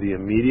referred to the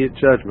immediate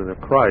judgment of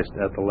Christ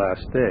at the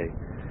last day.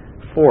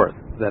 Fourth,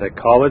 that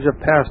a college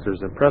of pastors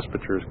and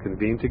presbyters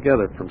convened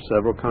together from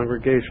several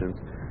congregations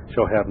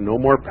shall have no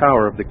more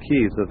power of the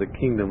keys of the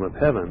kingdom of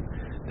heaven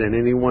than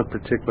any one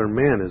particular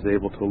man is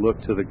able to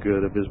look to the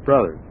good of his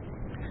brother.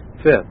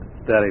 Fifth,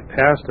 that a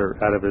pastor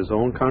out of his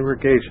own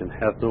congregation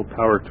hath no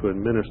power to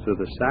administer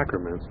the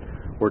sacraments,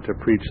 or to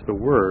preach the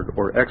word,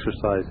 or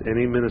exercise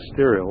any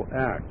ministerial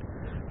act,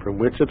 from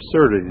which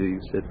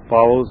absurdities it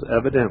follows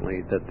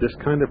evidently that this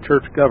kind of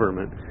church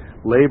government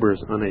labors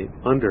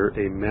under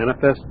a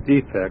manifest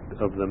defect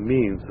of the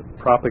means of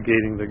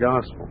propagating the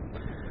gospel.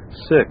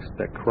 Sixth,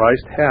 that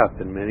Christ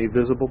hath in many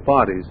visible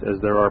bodies, as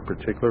there are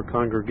particular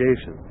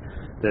congregations,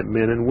 that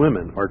men and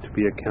women are to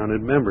be accounted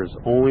members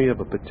only of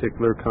a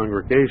particular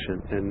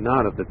congregation and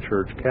not of the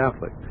Church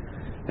Catholic,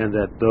 and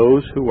that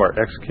those who are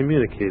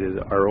excommunicated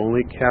are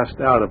only cast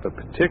out of a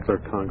particular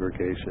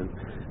congregation,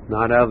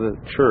 not out of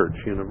the Church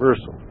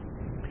universal.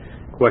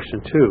 Question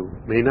 2.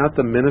 May not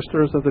the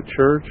ministers of the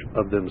Church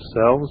of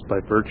themselves, by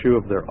virtue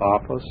of their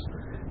office,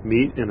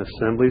 meet in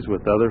assemblies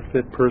with other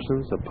fit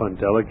persons upon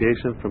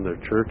delegation from their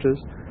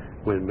churches,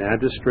 when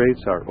magistrates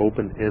are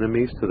open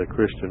enemies to the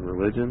Christian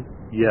religion?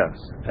 Yes.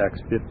 Acts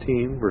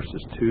 15,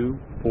 verses 2,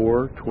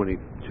 4,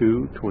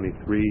 22,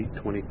 23,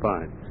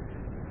 25.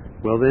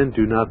 Well then,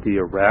 do not the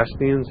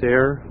Erastians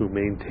err, who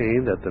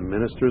maintain that the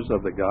ministers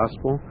of the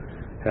gospel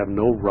have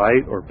no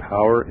right or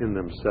power in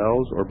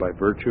themselves or by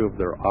virtue of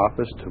their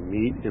office to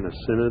meet in a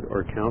synod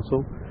or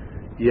council?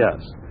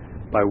 Yes.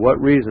 By what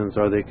reasons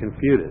are they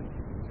confuted?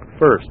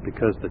 First,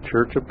 because the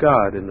Church of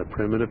God in the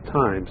primitive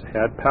times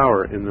had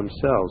power in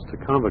themselves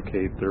to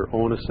convocate their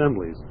own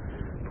assemblies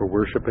for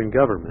worship and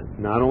government,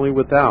 not only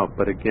without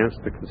but against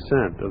the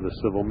consent of the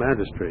civil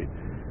magistrate,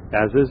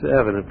 as is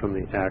evident from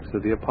the Acts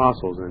of the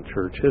Apostles and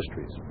church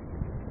histories.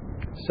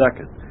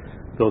 Second,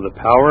 though the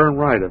power and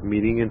right of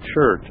meeting in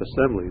church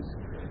assemblies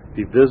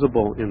be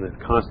visible in the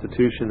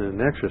constitution and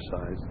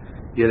exercise,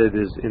 yet it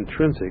is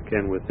intrinsic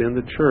and within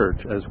the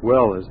church as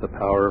well as the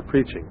power of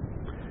preaching.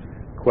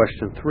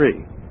 Question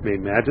 3. May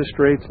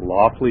magistrates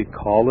lawfully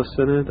call a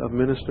synod of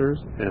ministers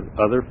and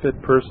other fit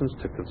persons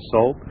to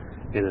consult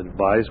and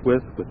advise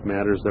with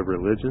matters of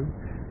religion?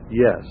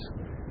 Yes.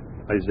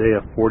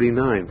 Isaiah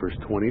 49, verse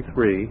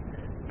 23,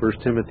 1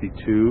 Timothy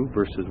 2,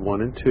 verses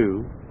 1 and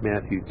 2,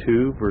 Matthew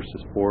 2,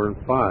 verses 4 and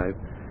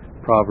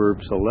 5,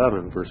 Proverbs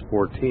 11, verse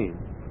 14.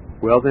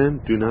 Well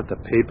then, do not the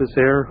papists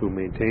err, who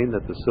maintain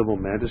that the civil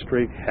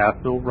magistrate hath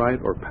no right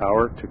or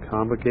power to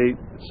convocate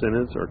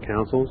synods or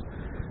councils,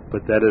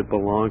 but that it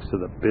belongs to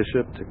the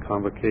bishop to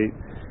convocate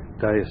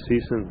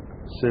diocesan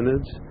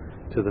synods,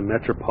 to the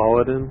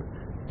metropolitan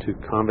to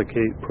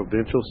convocate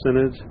provincial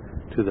synods,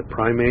 to the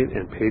primate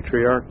and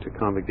patriarch to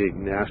convocate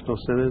national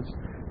synods,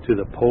 to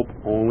the pope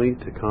only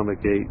to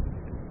convocate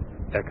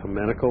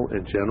ecumenical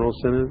and general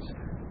synods?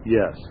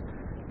 Yes.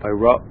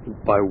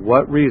 By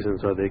what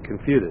reasons are they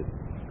confuted?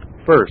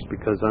 First,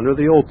 because under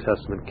the Old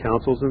Testament,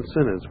 councils and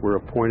synods were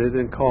appointed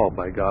and called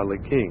by godly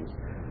kings.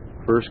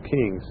 1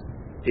 Kings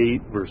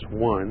 8, verse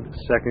 1,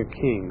 2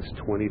 Kings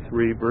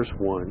 23, verse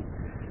 1,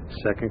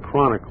 2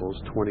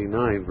 Chronicles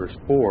 29, verse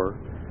 4.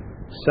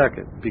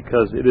 Second,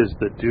 because it is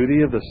the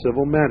duty of the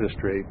civil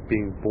magistrate,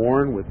 being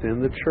born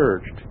within the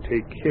church, to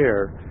take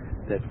care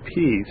that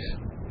peace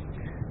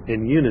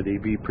and unity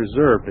be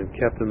preserved and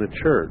kept in the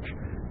church,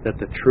 that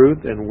the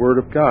truth and word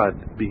of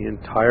God be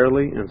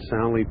entirely and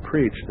soundly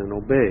preached and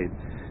obeyed,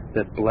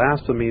 that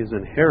blasphemies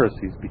and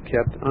heresies be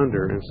kept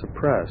under and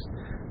suppressed,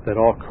 that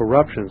all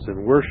corruptions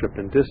in worship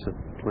and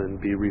discipline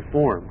be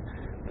reformed,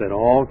 that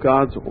all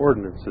God's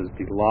ordinances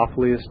be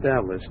lawfully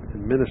established,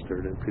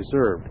 administered, and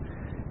preserved.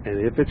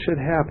 And if it should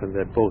happen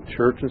that both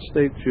church and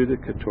state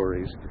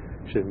judicatories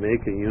should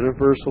make a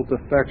universal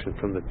defection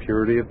from the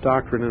purity of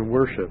doctrine and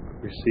worship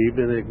received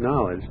and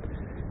acknowledged,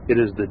 it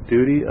is the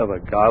duty of a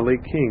godly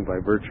king, by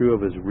virtue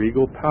of his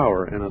regal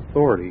power and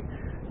authority,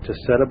 to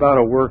set about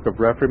a work of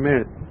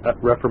reformation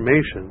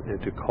Reformation,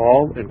 and to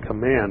call and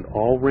command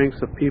all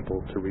ranks of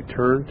people to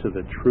return to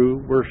the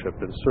true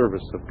worship and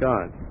service of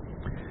God.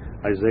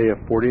 Isaiah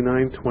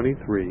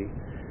 49:23,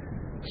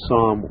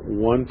 Psalm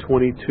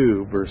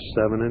 122, verse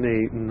 7 and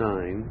 8 and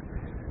 9,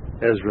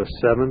 Ezra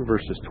 7,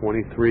 verses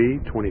 23,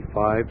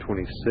 25,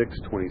 26,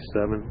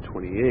 27,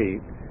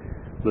 28,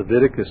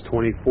 Leviticus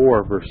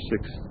 24, verse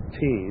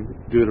 16,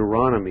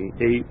 Deuteronomy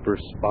 8,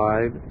 verse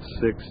 5,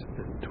 6,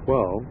 and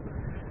 12,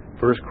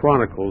 1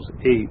 Chronicles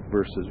 8,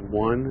 verses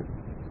 1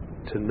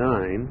 to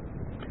 9,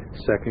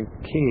 2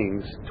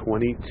 Kings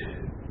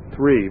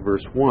 23,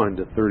 verse 1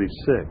 to 36.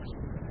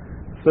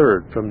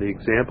 Third, from the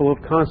example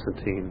of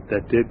Constantine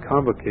that did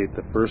convocate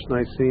the First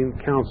Nicene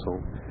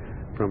Council,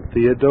 from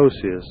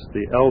Theodosius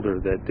the elder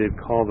that did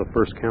call the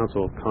First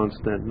Council of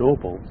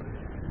Constantinople,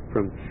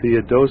 from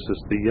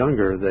Theodosius the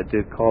younger that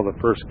did call the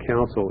First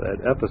Council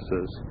at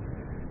Ephesus,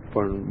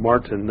 from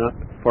Martinus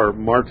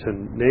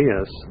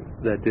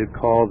that did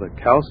call the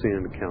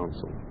Chalcedon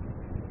Council.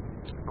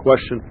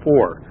 Question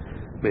 4.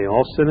 May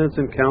all synods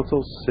and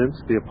councils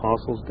since the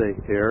Apostles' day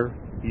err?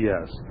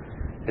 Yes.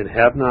 And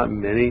have not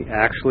many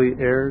actually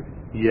erred?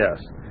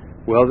 Yes.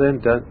 Well then,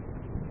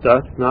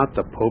 doth not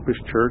the Popish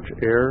Church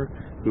err,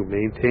 who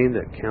maintain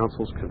that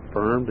councils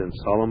confirmed and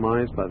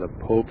solemnized by the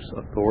Pope's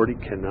authority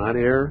cannot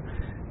err,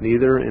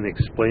 neither in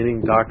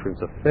explaining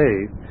doctrines of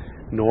faith,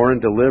 nor in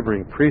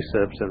delivering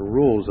precepts and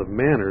rules of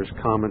manners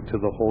common to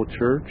the whole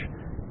Church?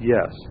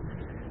 Yes.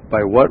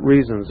 By what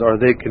reasons are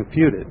they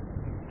confuted?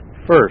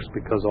 First,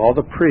 because all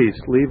the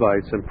priests,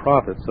 Levites, and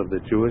prophets of the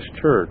Jewish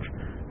Church,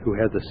 who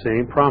had the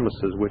same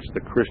promises which the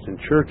Christian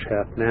Church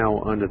hath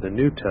now under the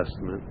New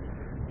Testament,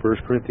 1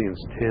 Corinthians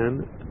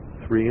 10,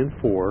 3 and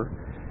 4,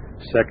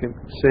 2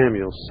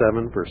 Samuel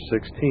 7, verse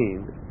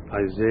 16,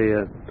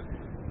 Isaiah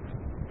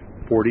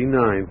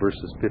 49,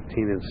 verses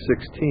 15 and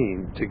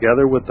 16,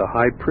 together with the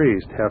high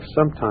priest, have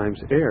sometimes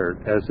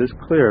erred, as is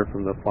clear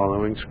from the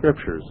following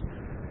scriptures.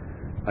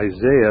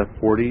 Isaiah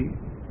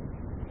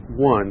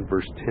 41,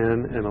 verse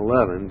 10 and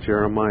 11,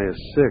 Jeremiah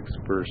 6,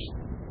 verse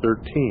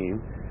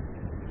 13,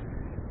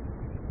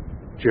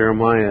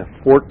 Jeremiah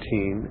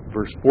 14,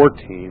 verse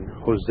 14,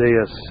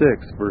 Hosea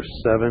 6, verse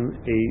 7,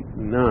 8,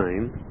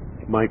 9,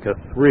 Micah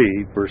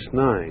 3, verse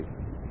 9.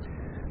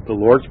 The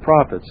Lord's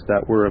prophets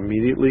that were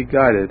immediately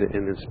guided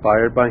and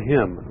inspired by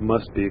him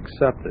must be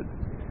accepted.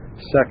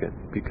 Second,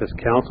 because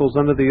councils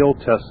under the Old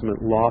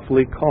Testament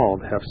lawfully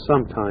called have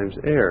sometimes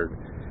erred.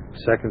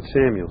 2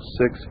 Samuel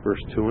 6,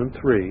 verse 2 and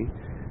 3,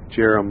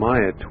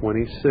 Jeremiah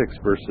 26,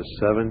 verses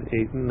 7,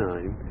 8, and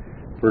 9,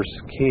 1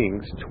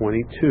 Kings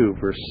 22,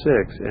 verse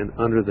 6, and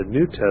under the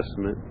New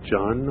Testament,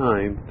 John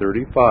 9,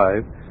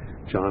 35,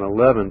 John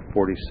 11,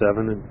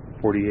 47 and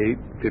 48,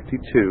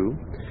 52,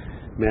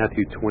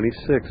 Matthew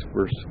 26,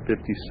 verse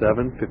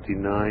 57,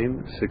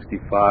 59,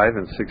 65,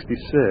 and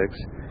 66,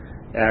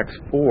 Acts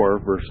 4,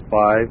 verse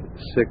 5,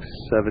 6,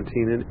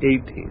 17, and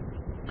 18.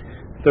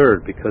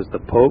 Third, because the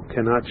Pope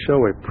cannot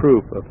show a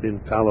proof of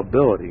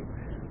infallibility,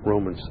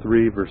 Romans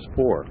 3, verse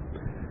 4.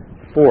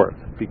 Fourth,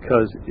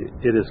 because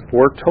it is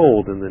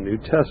foretold in the New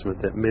Testament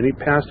that many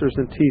pastors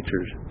and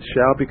teachers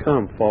shall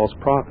become false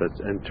prophets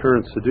and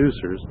turn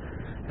seducers,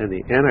 and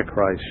the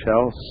Antichrist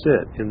shall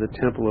sit in the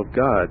temple of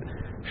God,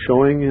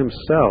 showing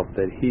himself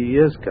that he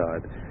is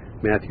God,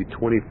 Matthew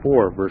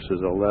 24,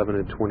 verses 11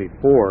 and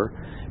 24,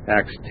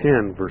 Acts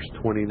 10, verse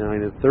 29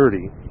 and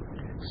 30,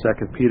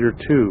 2 Peter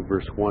 2,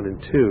 verse 1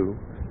 and 2,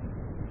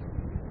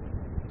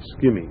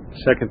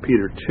 2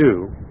 Peter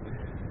 2,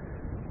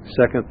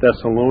 2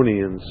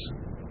 Thessalonians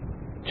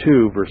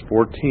 2, verse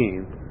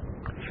 14.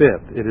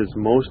 Fifth, it is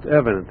most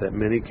evident that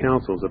many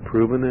councils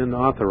approved and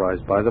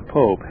authorized by the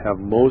Pope have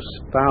most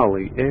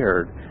foully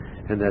erred,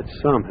 and that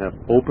some have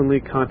openly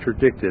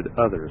contradicted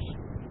others.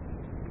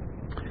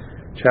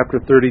 Chapter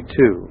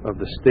 32, of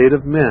the state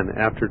of men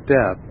after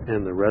death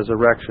and the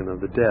resurrection of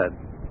the dead.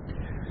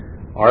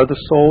 Are the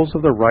souls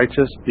of the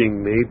righteous,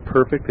 being made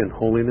perfect in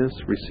holiness,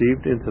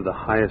 received into the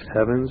highest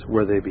heavens,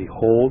 where they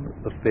behold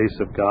the face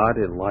of God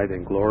in light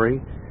and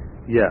glory?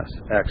 Yes,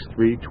 Acts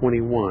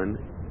 3:21,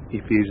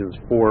 Ephesians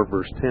 4,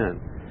 verse 10.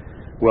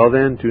 Well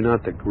then, do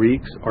not the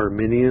Greeks,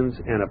 Arminians,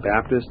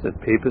 Anabaptists, and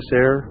Papists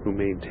err, who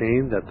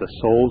maintain that the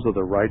souls of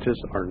the righteous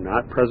are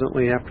not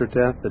presently after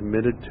death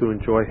admitted to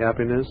enjoy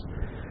happiness,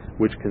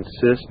 which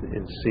consists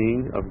in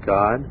seeing of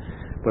God,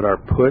 but are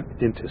put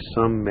into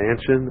some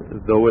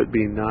mansion, though it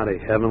be not a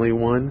heavenly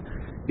one,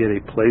 yet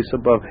a place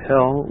above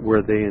hell,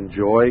 where they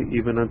enjoy,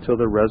 even until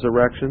the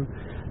resurrection,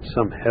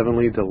 some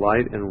heavenly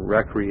delight and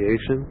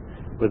recreation,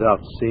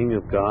 without seeing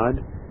of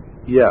God?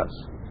 Yes.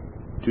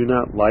 Do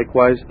not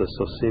likewise the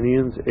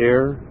Socinians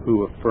err,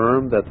 who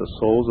affirm that the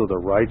souls of the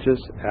righteous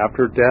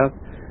after death,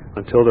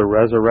 until the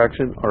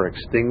resurrection, are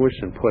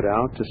extinguished and put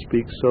out, to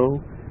speak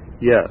so?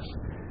 Yes.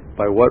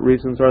 By what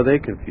reasons are they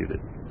confuted?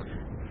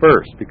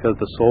 First, because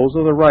the souls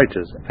of the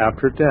righteous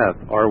after death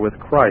are with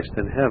Christ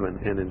in heaven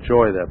and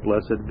enjoy that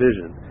blessed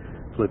vision,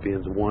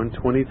 Philippians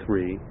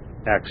 1:23,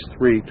 Acts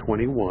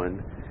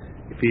 3:21,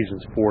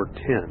 Ephesians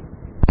 4:10.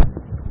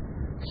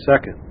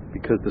 Second,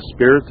 because the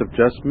spirits of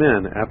just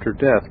men after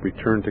death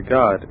return to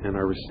God and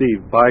are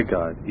received by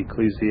God.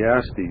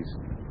 Ecclesiastes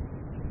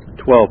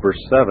 12,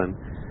 verse 7,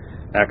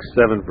 Acts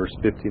 7, verse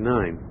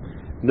 59.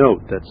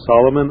 Note that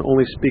Solomon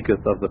only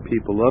speaketh of the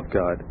people of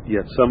God,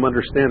 yet some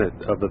understand it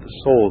of the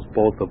souls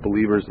both of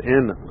believers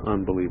and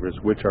unbelievers,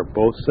 which are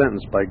both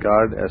sentenced by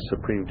God as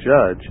supreme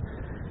judge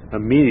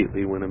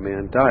immediately when a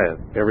man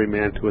dieth, every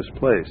man to his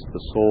place,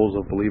 the souls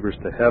of believers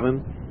to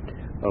heaven,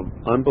 of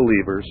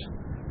unbelievers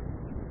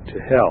to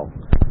hell.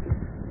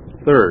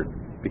 Third,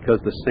 because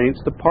the saints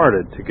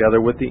departed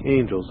together with the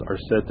angels are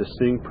said to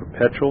sing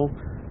perpetual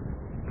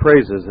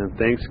praises and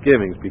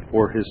thanksgivings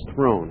before his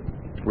throne.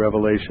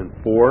 Revelation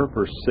 4,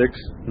 verse 6,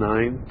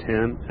 9,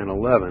 10, and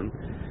 11,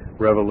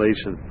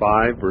 Revelation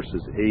 5,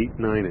 verses 8,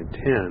 9, and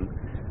 10,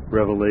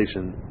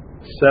 Revelation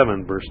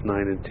 7, verse 9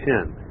 and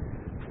 10.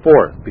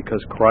 Fourth,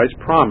 because Christ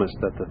promised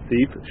that the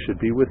thief should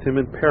be with him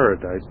in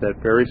paradise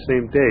that very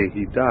same day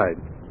he died.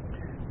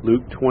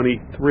 Luke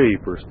 23,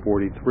 verse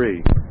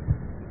 43.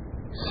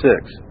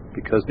 6.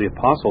 Because the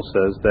apostle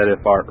says that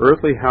if our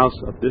earthly house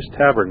of this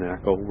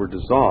tabernacle were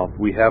dissolved,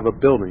 we have a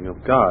building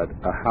of God,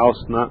 a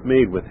house not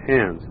made with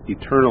hands,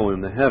 eternal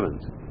in the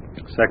heavens.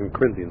 2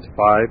 Corinthians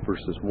 5,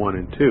 verses 1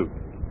 and 2.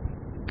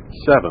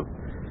 7.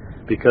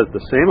 Because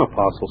the same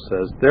apostle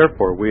says,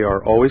 therefore we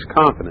are always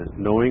confident,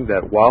 knowing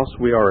that whilst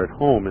we are at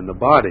home in the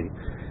body,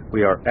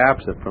 we are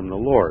absent from the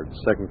Lord.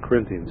 2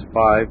 Corinthians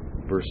 5,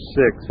 verse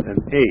 6 and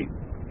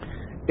 8.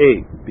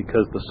 8.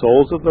 Because the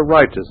souls of the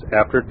righteous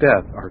after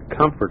death are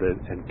comforted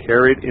and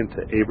carried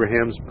into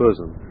Abraham's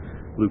bosom.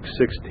 Luke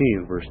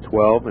 16, verse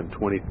 12 and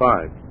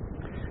 25.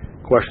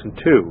 Question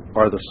 2.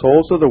 Are the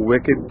souls of the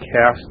wicked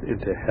cast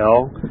into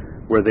hell,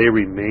 where they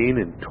remain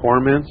in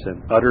torments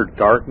and utter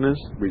darkness,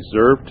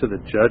 reserved to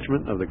the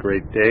judgment of the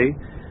great day?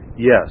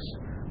 Yes.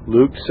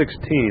 Luke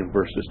 16,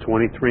 verses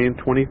 23 and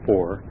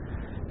 24,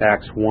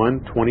 Acts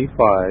 1, 25,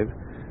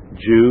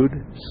 Jude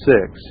 6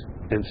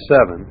 and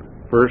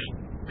 7, 1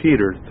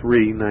 Peter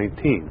 3,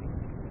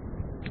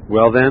 19.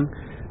 Well then,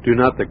 do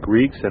not the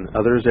Greeks and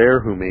others err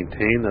who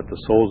maintain that the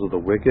souls of the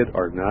wicked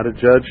are not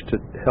adjudged to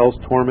hell's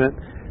torment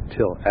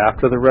till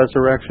after the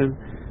resurrection?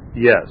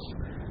 Yes.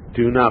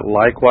 Do not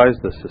likewise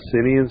the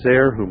Socinians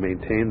err who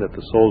maintain that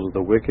the souls of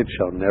the wicked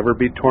shall never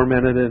be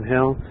tormented in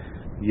hell?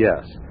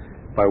 Yes.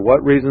 By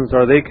what reasons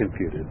are they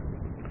confuted?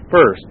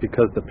 First,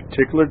 because the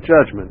particular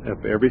judgment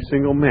of every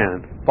single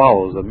man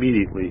follows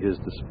immediately his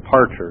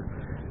departure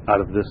out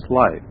of this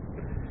life.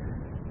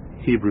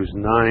 Hebrews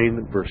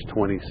 9, verse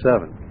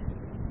 27.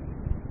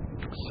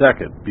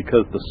 Second,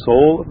 because the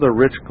soul of the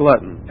rich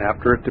glutton,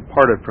 after it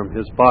departed from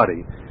his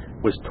body,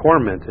 was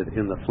tormented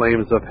in the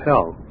flames of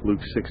hell. Luke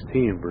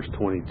 16, verse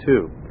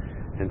 22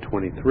 and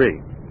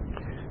 23.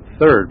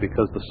 Third,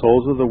 because the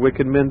souls of the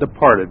wicked men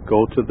departed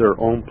go to their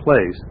own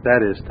place,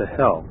 that is, to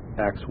hell.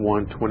 Acts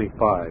 1,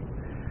 25.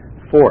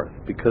 Fourth,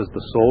 because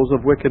the souls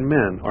of wicked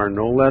men are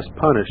no less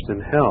punished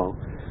in hell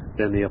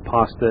than the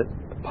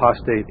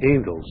apostate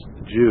angels.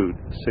 Jude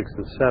 6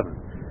 and 7.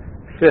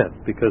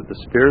 Fifth, because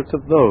the spirits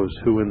of those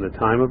who in the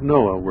time of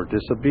Noah were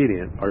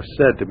disobedient are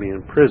said to be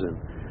in prison.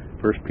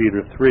 1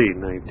 Peter 3,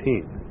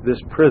 19. This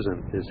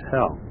prison is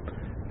hell.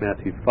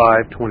 Matthew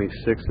 5,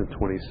 26 and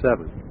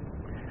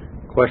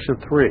 27. Question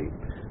 3.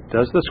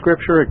 Does the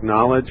Scripture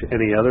acknowledge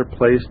any other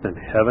place than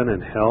heaven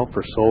and hell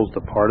for souls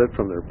departed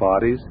from their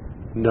bodies?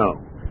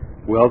 No.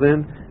 Well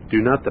then,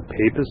 do not the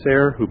papists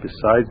err who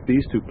besides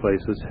these two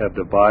places have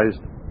devised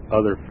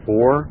other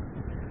four?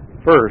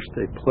 First,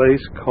 a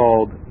place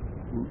called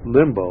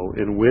limbo,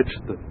 in which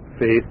the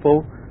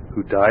faithful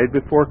who died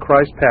before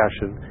Christ's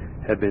passion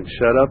had been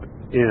shut up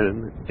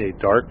in a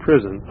dark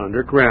prison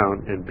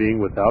underground, and being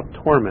without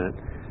torment,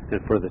 and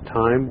for the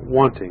time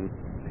wanting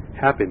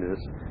happiness,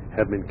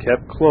 have been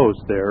kept closed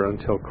there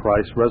until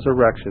Christ's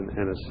resurrection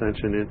and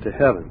ascension into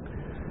heaven.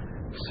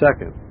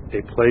 Second,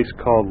 a place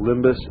called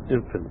limbus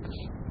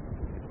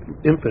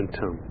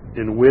infantum,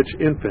 in which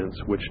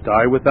infants which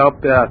die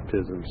without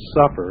baptism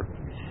suffer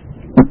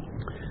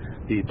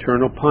the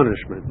eternal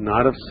punishment,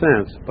 not of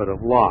sense, but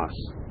of loss.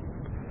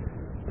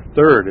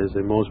 Third is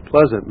a most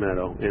pleasant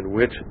meadow, in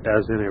which,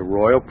 as in a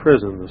royal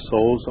prison, the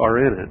souls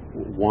are in it,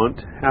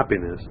 want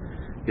happiness,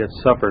 yet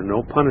suffer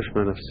no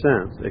punishment of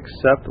sense,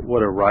 except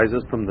what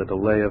arises from the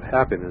delay of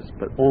happiness,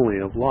 but only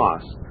of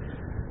loss.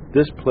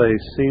 This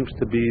place seems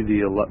to be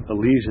the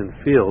Elysian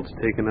fields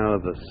taken out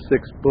of the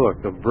 6th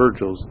book of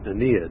Virgil's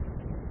Aeneid.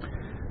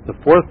 The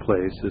fourth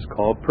place is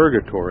called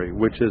Purgatory,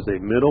 which is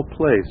a middle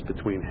place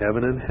between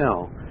heaven and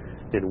hell,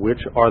 in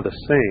which are the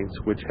saints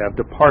which have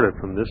departed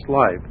from this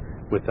life,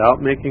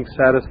 without making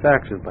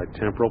satisfaction by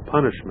temporal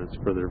punishments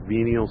for their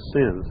venial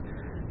sins,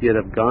 yet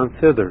have gone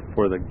thither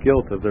for the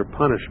guilt of their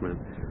punishment,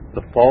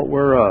 the fault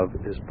whereof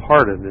is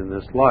pardoned in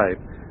this life,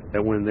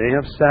 that when they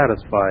have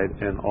satisfied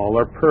and all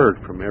are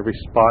purged from every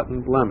spot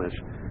and blemish,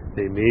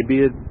 they may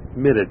be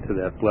admitted to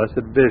that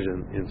blessed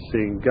vision in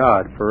seeing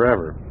God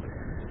forever.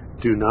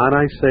 Do not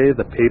I say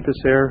the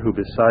papists err who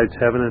besides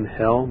heaven and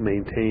hell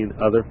maintain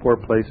other four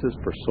places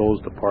for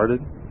souls departed?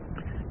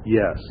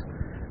 Yes.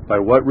 By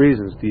what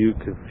reasons do you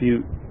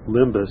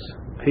Limbus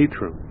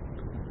Patrum.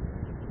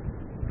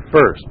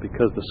 First,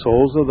 because the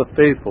souls of the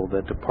faithful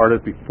that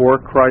departed before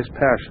Christ's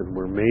passion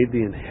were made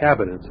the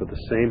inhabitants of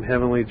the same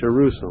heavenly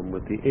Jerusalem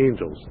with the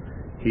angels.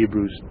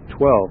 Hebrews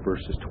 12,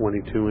 verses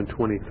 22 and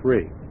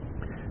 23.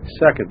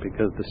 Second,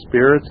 because the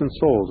spirits and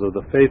souls of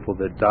the faithful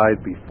that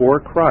died before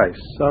Christ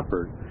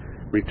suffered,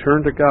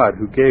 returned to God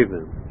who gave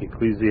them.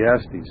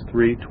 Ecclesiastes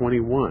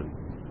 3:21.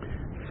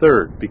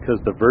 Third, because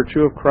the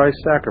virtue of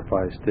Christ's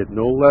sacrifice did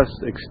no less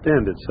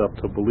extend itself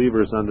to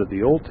believers under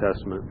the Old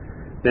Testament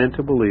than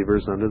to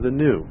believers under the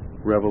New.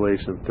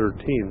 Revelation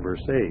 13,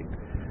 verse 8.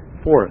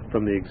 Fourth,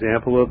 from the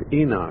example of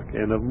Enoch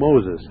and of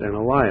Moses and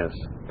Elias,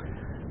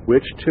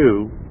 which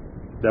two,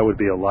 that would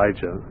be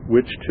Elijah,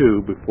 which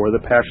two, before the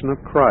passion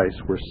of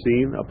Christ, were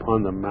seen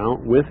upon the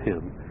mount with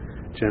him.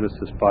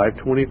 Genesis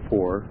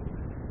 5:24,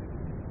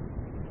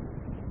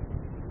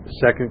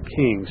 2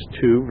 Kings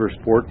 2, verse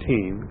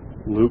 14,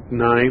 Luke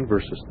 9,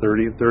 verses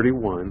 30 and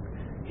 31,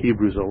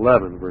 Hebrews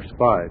 11, verse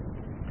 5.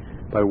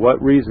 By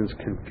what reasons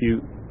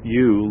confute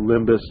you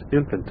limbus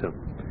infantum?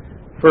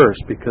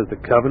 First, because the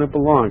covenant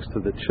belongs to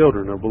the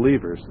children of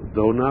believers,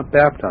 though not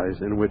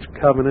baptized, in which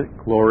covenant,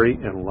 glory,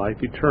 and life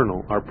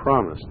eternal are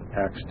promised.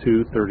 Acts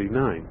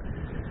 2:39.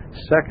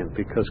 Second,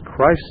 because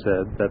Christ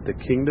said that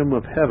the kingdom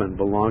of heaven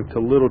belonged to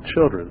little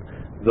children,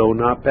 though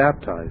not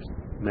baptized.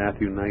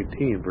 Matthew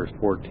 19, verse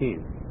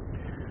 14.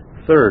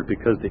 Third,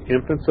 because the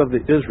infants of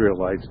the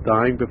Israelites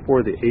dying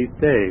before the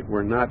 8th day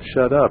were not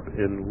shut up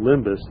in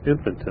limbus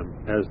infantum,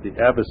 as the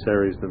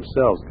adversaries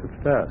themselves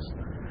confess,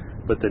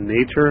 but the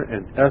nature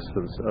and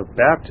essence of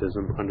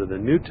baptism under the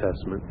New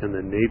Testament and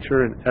the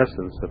nature and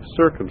essence of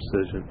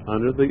circumcision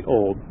under the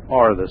Old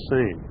are the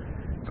same.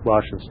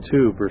 Colossians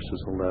 2,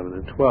 verses 11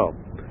 and 12.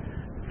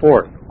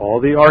 Fourth,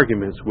 all the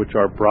arguments which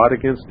are brought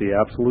against the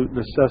absolute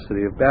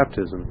necessity of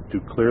baptism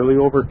do clearly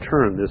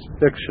overturn this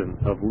fiction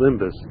of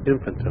limbus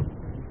infantum.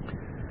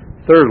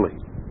 Thirdly,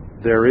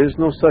 there is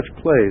no such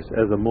place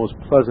as a most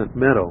pleasant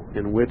meadow,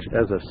 in which,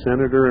 as a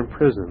senator in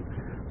prison,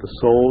 the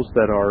souls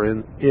that are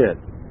in it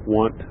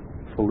want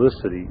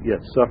felicity, yet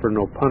suffer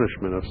no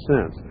punishment of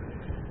sins.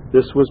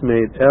 This was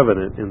made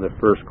evident in the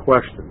first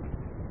question.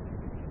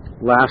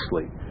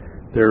 Lastly,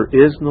 there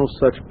is no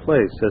such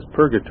place as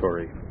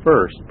purgatory.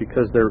 First,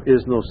 because there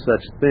is no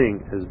such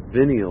thing as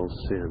venial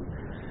sin,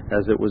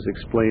 as it was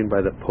explained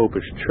by the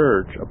Popish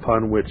Church,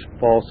 upon which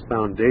false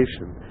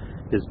foundation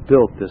is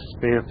built this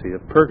fancy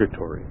of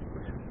purgatory.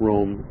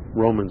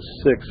 Romans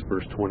 6,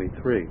 verse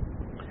 23.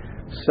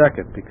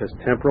 Second, because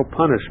temporal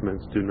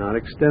punishments do not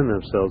extend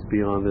themselves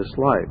beyond this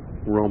life.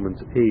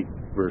 Romans 8,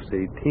 verse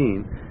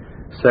 18,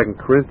 2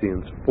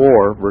 Corinthians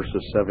 4,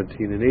 verses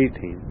 17 and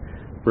 18,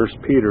 1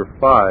 Peter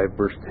 5,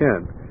 verse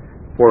 10.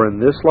 For in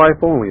this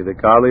life only the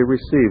godly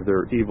receive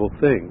their evil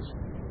things,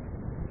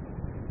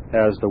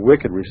 as the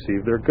wicked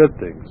receive their good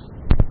things.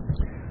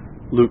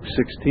 Luke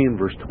 16,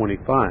 verse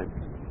 25.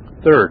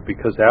 Third,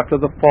 because after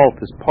the fault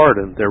is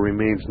pardoned, there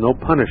remains no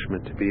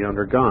punishment to be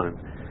undergone.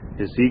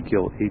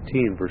 Ezekiel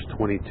 18, verse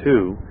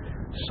 22,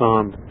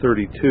 Psalm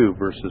 32,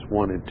 verses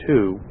 1 and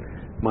 2,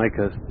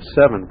 Micah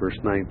 7, verse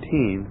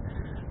 19,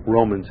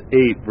 Romans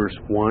 8, verse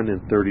 1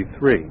 and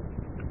 33.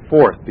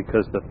 Fourth,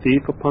 because the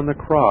thief upon the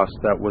cross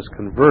that was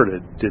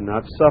converted did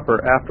not suffer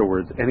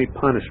afterwards any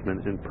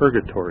punishment in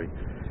purgatory.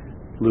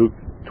 Luke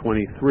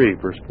 23,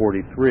 verse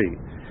 43.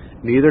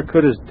 Neither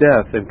could his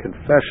death and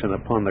confession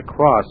upon the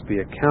cross be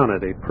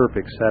accounted a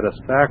perfect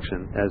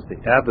satisfaction, as the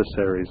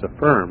adversaries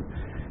affirm,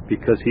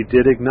 because he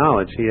did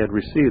acknowledge he had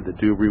received the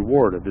due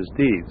reward of his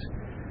deeds.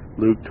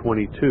 Luke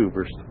 22,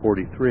 verse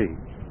 43.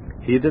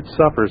 He that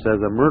suffers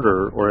as a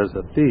murderer, or as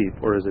a thief,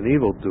 or as an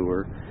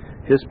evildoer,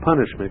 his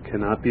punishment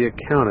cannot be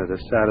accounted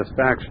as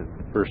satisfaction.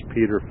 1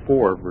 Peter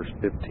 4, verse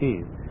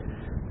 15.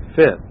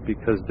 Fifth,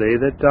 because they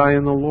that die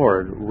in the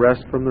Lord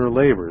rest from their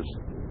labors.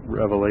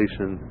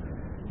 Revelation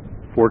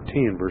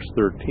 14, verse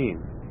 13.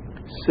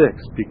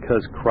 Sixth,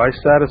 because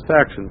Christ's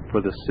satisfaction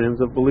for the sins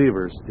of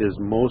believers is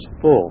most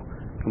full,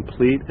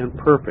 complete, and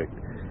perfect,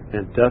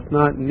 and doth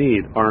not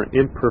need our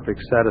imperfect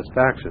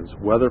satisfactions,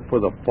 whether for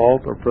the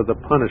fault or for the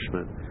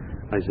punishment.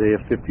 Isaiah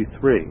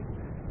 53,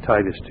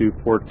 Titus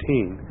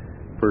 2:14,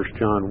 1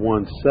 John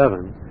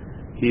 1:7,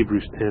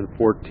 Hebrews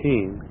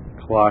 10:14,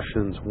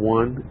 Colossians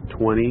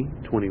 1:20,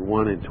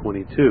 21, and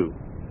 22.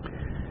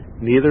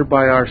 Neither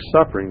by our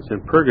sufferings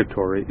in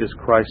purgatory is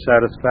Christ's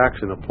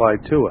satisfaction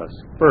applied to us.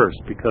 First,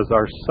 because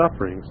our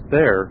sufferings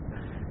there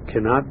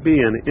cannot be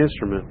an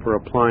instrument for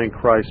applying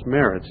Christ's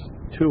merits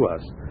to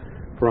us.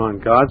 For on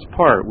God's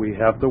part we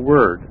have the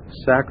Word,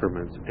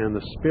 sacraments, and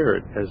the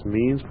Spirit as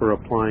means for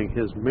applying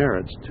His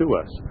merits to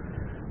us.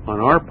 On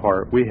our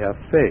part we have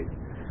faith.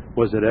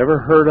 Was it ever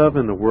heard of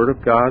in the Word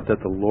of God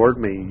that the Lord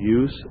made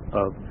use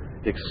of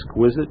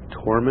exquisite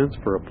torments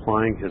for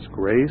applying His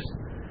grace?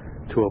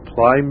 To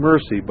apply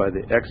mercy by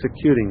the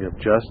executing of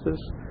justice?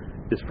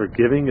 Is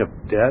forgiving of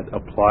debt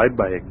applied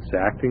by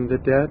exacting the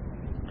debt?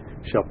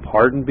 Shall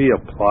pardon be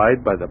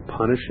applied by the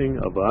punishing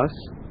of us?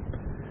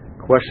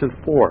 Question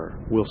 4.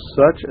 Will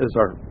such as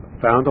are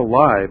found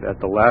alive at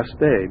the last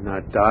day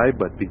not die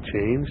but be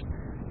changed?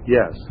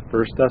 Yes.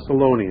 1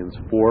 Thessalonians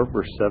 4,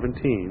 verse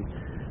 17,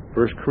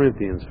 1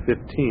 Corinthians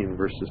 15,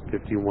 verses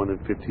 51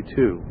 and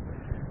 52.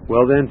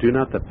 Well then, do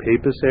not the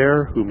papists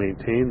err, who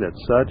maintain that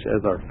such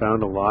as are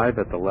found alive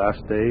at the last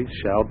day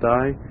shall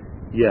die?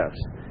 Yes.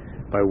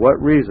 By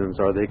what reasons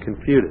are they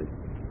confuted?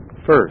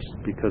 First,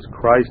 because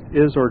Christ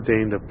is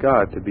ordained of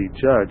God to be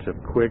judge of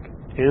quick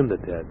and the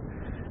dead,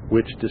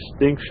 which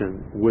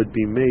distinction would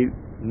be made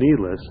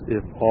needless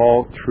if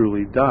all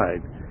truly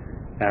died.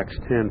 Acts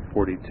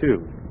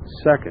 10:42.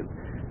 Second,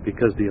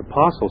 because the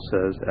apostle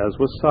says, as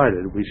was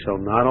cited, we shall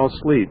not all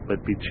sleep,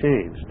 but be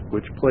changed,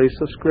 which place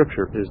of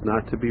Scripture is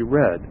not to be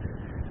read.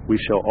 We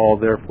shall all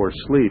therefore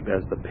sleep,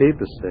 as the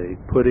papists say,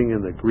 putting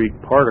in the Greek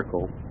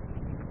particle,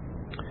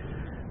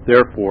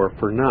 therefore,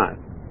 for not,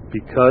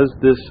 because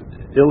this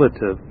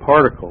illative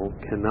particle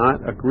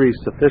cannot agree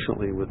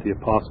sufficiently with the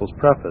apostle's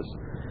preface.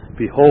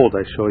 Behold,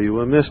 I show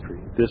you a mystery.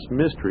 This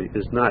mystery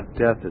is not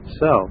death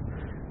itself,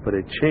 but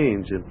a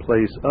change in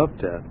place of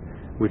death,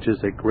 which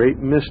is a great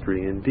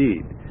mystery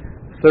indeed.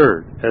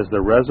 Third, as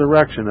the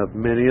resurrection of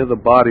many of the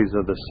bodies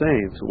of the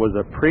saints was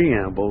a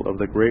preamble of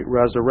the great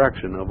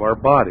resurrection of our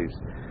bodies.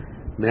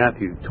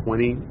 Matthew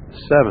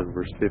 27,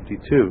 verse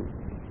 52.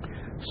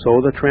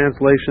 So the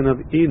translation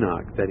of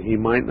Enoch, that he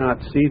might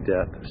not see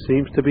death,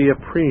 seems to be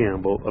a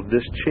preamble of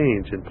this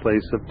change in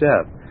place of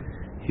death.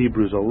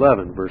 Hebrews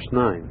 11, verse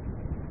 9.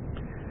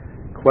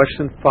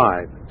 Question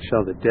 5.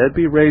 Shall the dead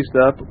be raised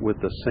up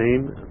with the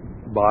same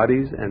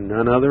bodies and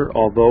none other,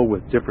 although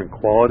with different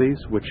qualities,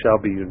 which shall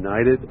be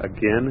united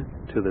again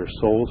to their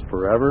souls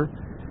forever?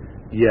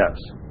 Yes.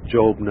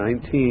 Job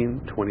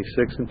 19,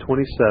 26 and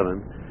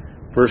 27,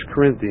 1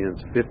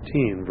 Corinthians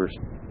 15, verse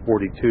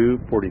 42,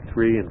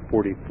 43, and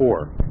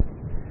 44.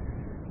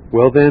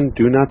 Well then,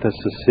 do not the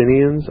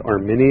Socinians,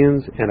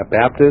 Arminians,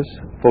 Anabaptists,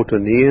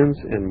 Photonians,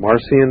 and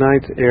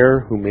Marcionites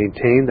err, who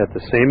maintain that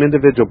the same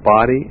individual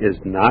body is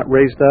not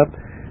raised up,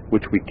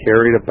 which we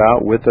carried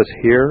about with us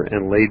here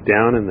and laid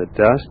down in the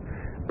dust,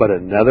 but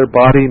another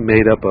body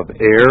made up of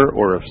air,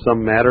 or of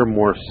some matter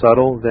more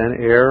subtle than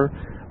air,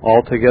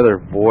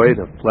 altogether void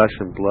of flesh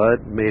and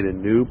blood, made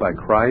anew by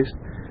Christ?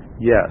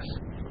 Yes.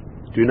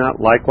 Do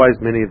not likewise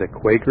many of the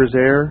Quakers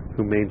err,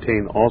 who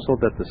maintain also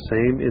that the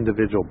same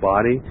individual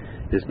body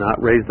is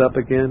not raised up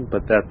again,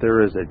 but that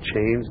there is a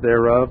change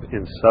thereof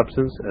in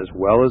substance as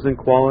well as in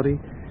quality?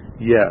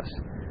 Yes.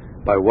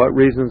 By what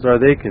reasons are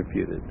they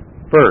confuted?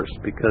 First,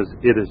 because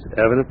it is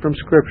evident from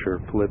Scripture,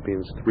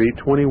 Philippians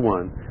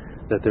 3:21,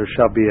 that there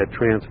shall be a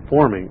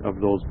transforming of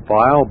those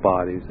vile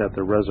bodies at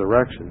the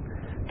resurrection,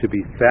 to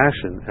be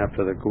fashioned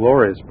after the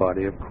glorious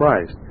body of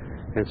Christ,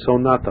 and so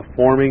not the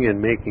forming and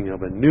making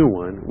of a new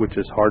one, which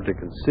is hard to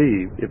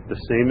conceive, if the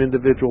same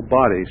individual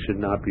body should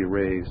not be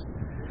raised.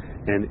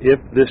 And if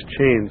this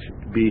change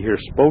be here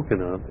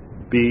spoken of,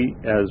 be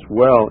as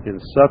well in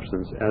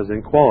substance as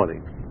in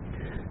quality.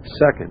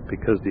 Second,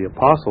 because the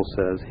apostle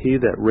says, He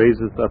that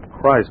raiseth up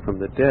Christ from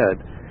the dead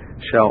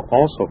shall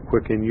also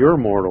quicken your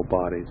mortal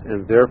bodies,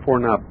 and therefore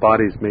not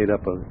bodies made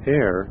up of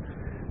air,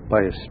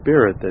 by a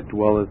Spirit that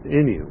dwelleth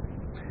in you.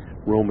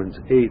 Romans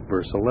 8,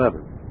 verse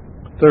 11.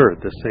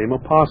 Third, the same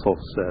apostle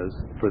says,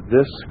 For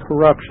this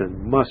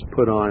corruption must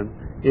put on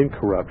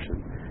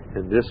incorruption,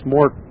 and this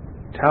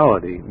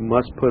mortality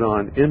must put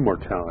on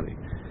immortality.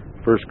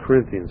 1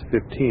 Corinthians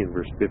 15,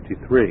 verse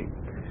 53.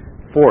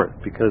 Fourth,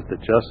 because the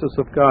justice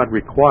of God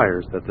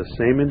requires that the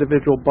same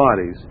individual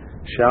bodies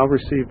shall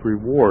receive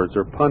rewards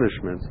or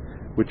punishments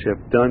which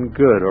have done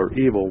good or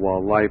evil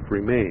while life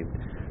remained.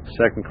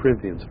 2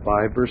 Corinthians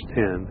 5, verse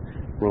 10,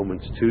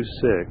 Romans 2,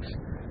 6,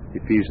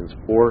 Ephesians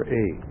 4, 8.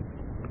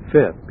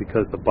 Fifth,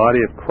 because the body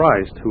of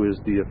Christ, who is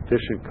the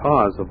efficient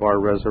cause of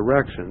our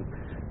resurrection,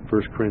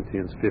 1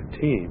 Corinthians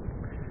 15,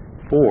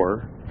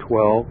 4,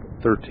 12,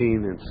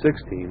 13, and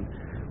 16,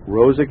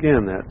 rose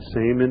again that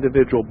same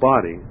individual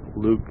body,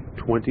 Luke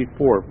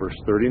 24, verse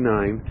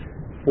 39,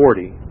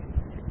 40.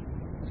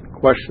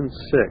 Question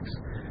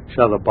 6.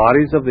 Shall the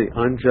bodies of the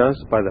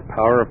unjust by the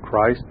power of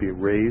Christ be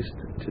raised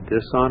to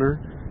dishonor?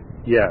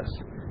 Yes.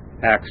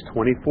 Acts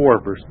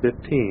 24, verse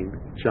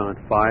 15, John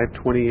 5,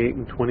 28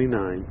 and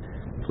 29,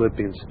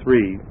 Philippians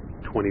 3,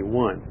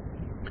 21.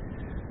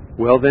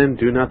 Well then,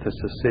 do not the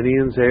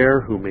Socinians err,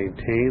 who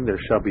maintain there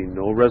shall be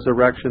no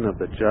resurrection of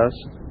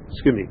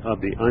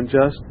the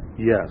unjust?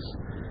 Yes.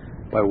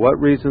 By what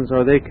reasons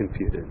are they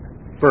confuted?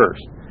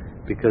 First,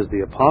 because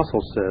the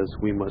apostle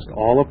says we must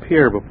all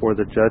appear before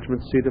the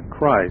judgment seat of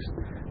Christ,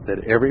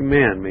 that every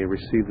man may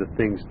receive the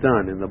things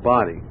done in the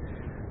body.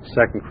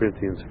 2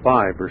 Corinthians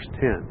 5, verse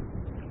 10.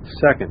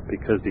 Second,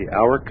 because the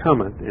hour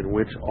cometh in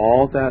which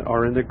all that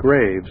are in their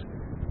graves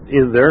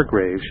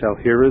shall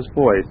hear his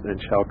voice,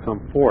 and shall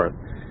come forth,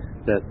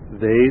 that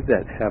they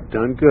that have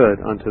done good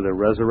unto the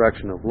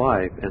resurrection of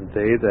life, and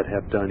they that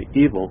have done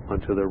evil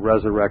unto the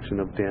resurrection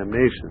of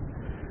damnation.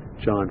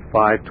 John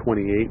 5,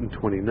 28 and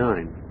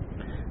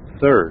 29.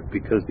 Third,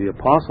 because the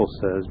apostle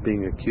says,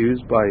 being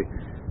accused by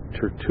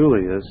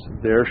Tertullius,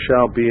 there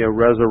shall be a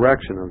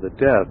resurrection of the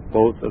dead,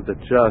 both of the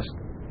just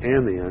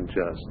and the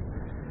unjust.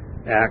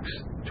 Acts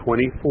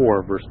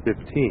 24, verse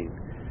 15.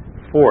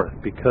 Fourth,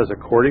 because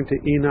according to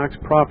Enoch's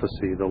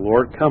prophecy, the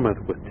Lord cometh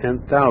with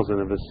 10,000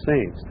 of his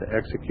saints to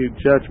execute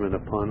judgment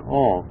upon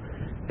all,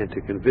 and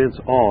to convince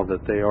all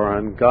that they are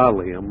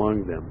ungodly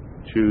among them.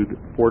 Jude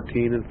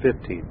 14 and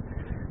 15.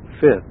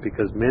 Fifth,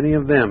 because many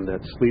of them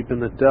that sleep in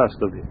the dust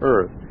of the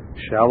earth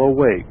shall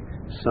awake,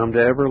 some to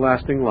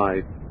everlasting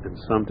life, and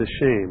some to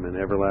shame and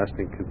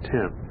everlasting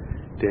contempt.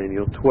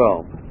 Daniel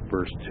 12,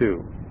 verse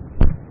 2.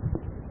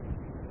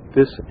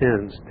 This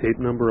ends tape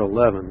number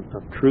 11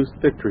 of Truth's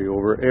Victory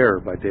Over Error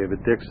by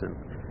David Dixon.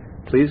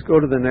 Please go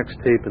to the next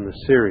tape in the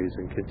series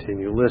and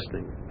continue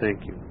listening.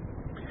 Thank you.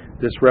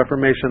 This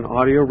Reformation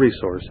audio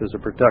resource is a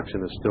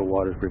production of Still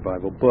Waters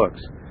Revival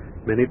Books.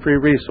 Many free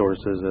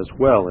resources, as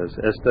well as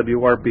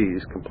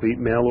SWRB's complete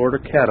mail-order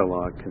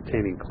catalog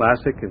containing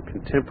classic and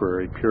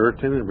contemporary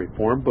Puritan and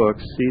Reformed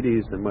books,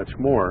 CDs, and much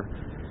more,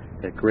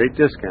 at great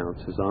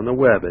discounts, is on the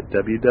web at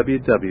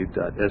www.swrb.com.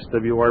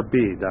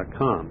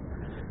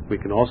 We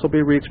can also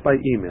be reached by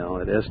email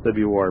at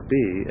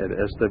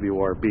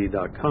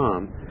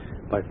swrb@swrb.com,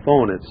 by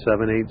phone at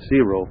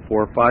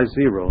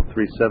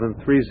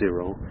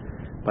 780-450-3730,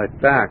 by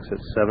fax at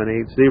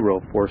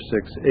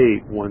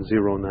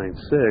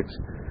 780-468-1096,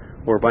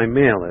 or by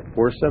mail at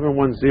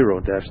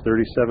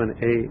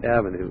 4710-37A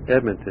Avenue,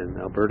 Edmonton,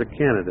 Alberta,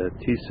 Canada,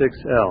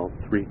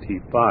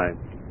 T6L3T5.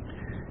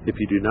 If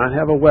you do not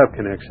have a web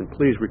connection,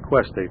 please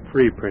request a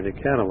free printed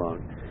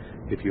catalog.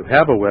 If you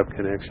have a web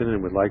connection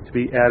and would like to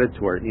be added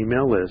to our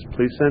email list,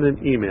 please send an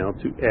email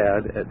to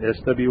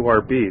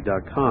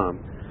add@swrb.com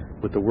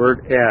with the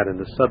word add in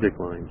the subject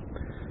line.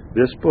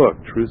 This book,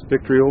 Truth's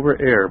Victory Over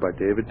Error by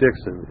David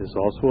Dixon, is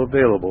also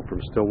available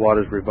from Still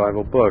Waters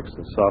Revival Books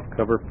in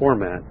softcover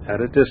format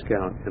at a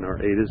discount in our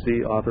A to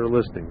Z author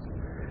listings.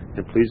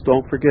 And please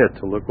don't forget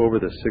to look over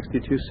the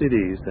 62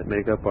 CDs that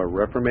make up our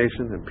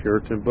Reformation and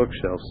Puritan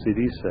bookshelf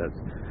CD sets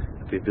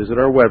if you visit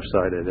our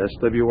website at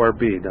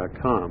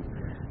swrb.com,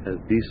 as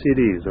these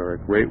CDs are a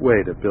great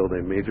way to build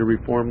a major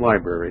Reformed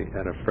library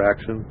at a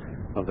fraction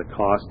of the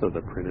cost of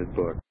the printed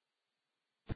book.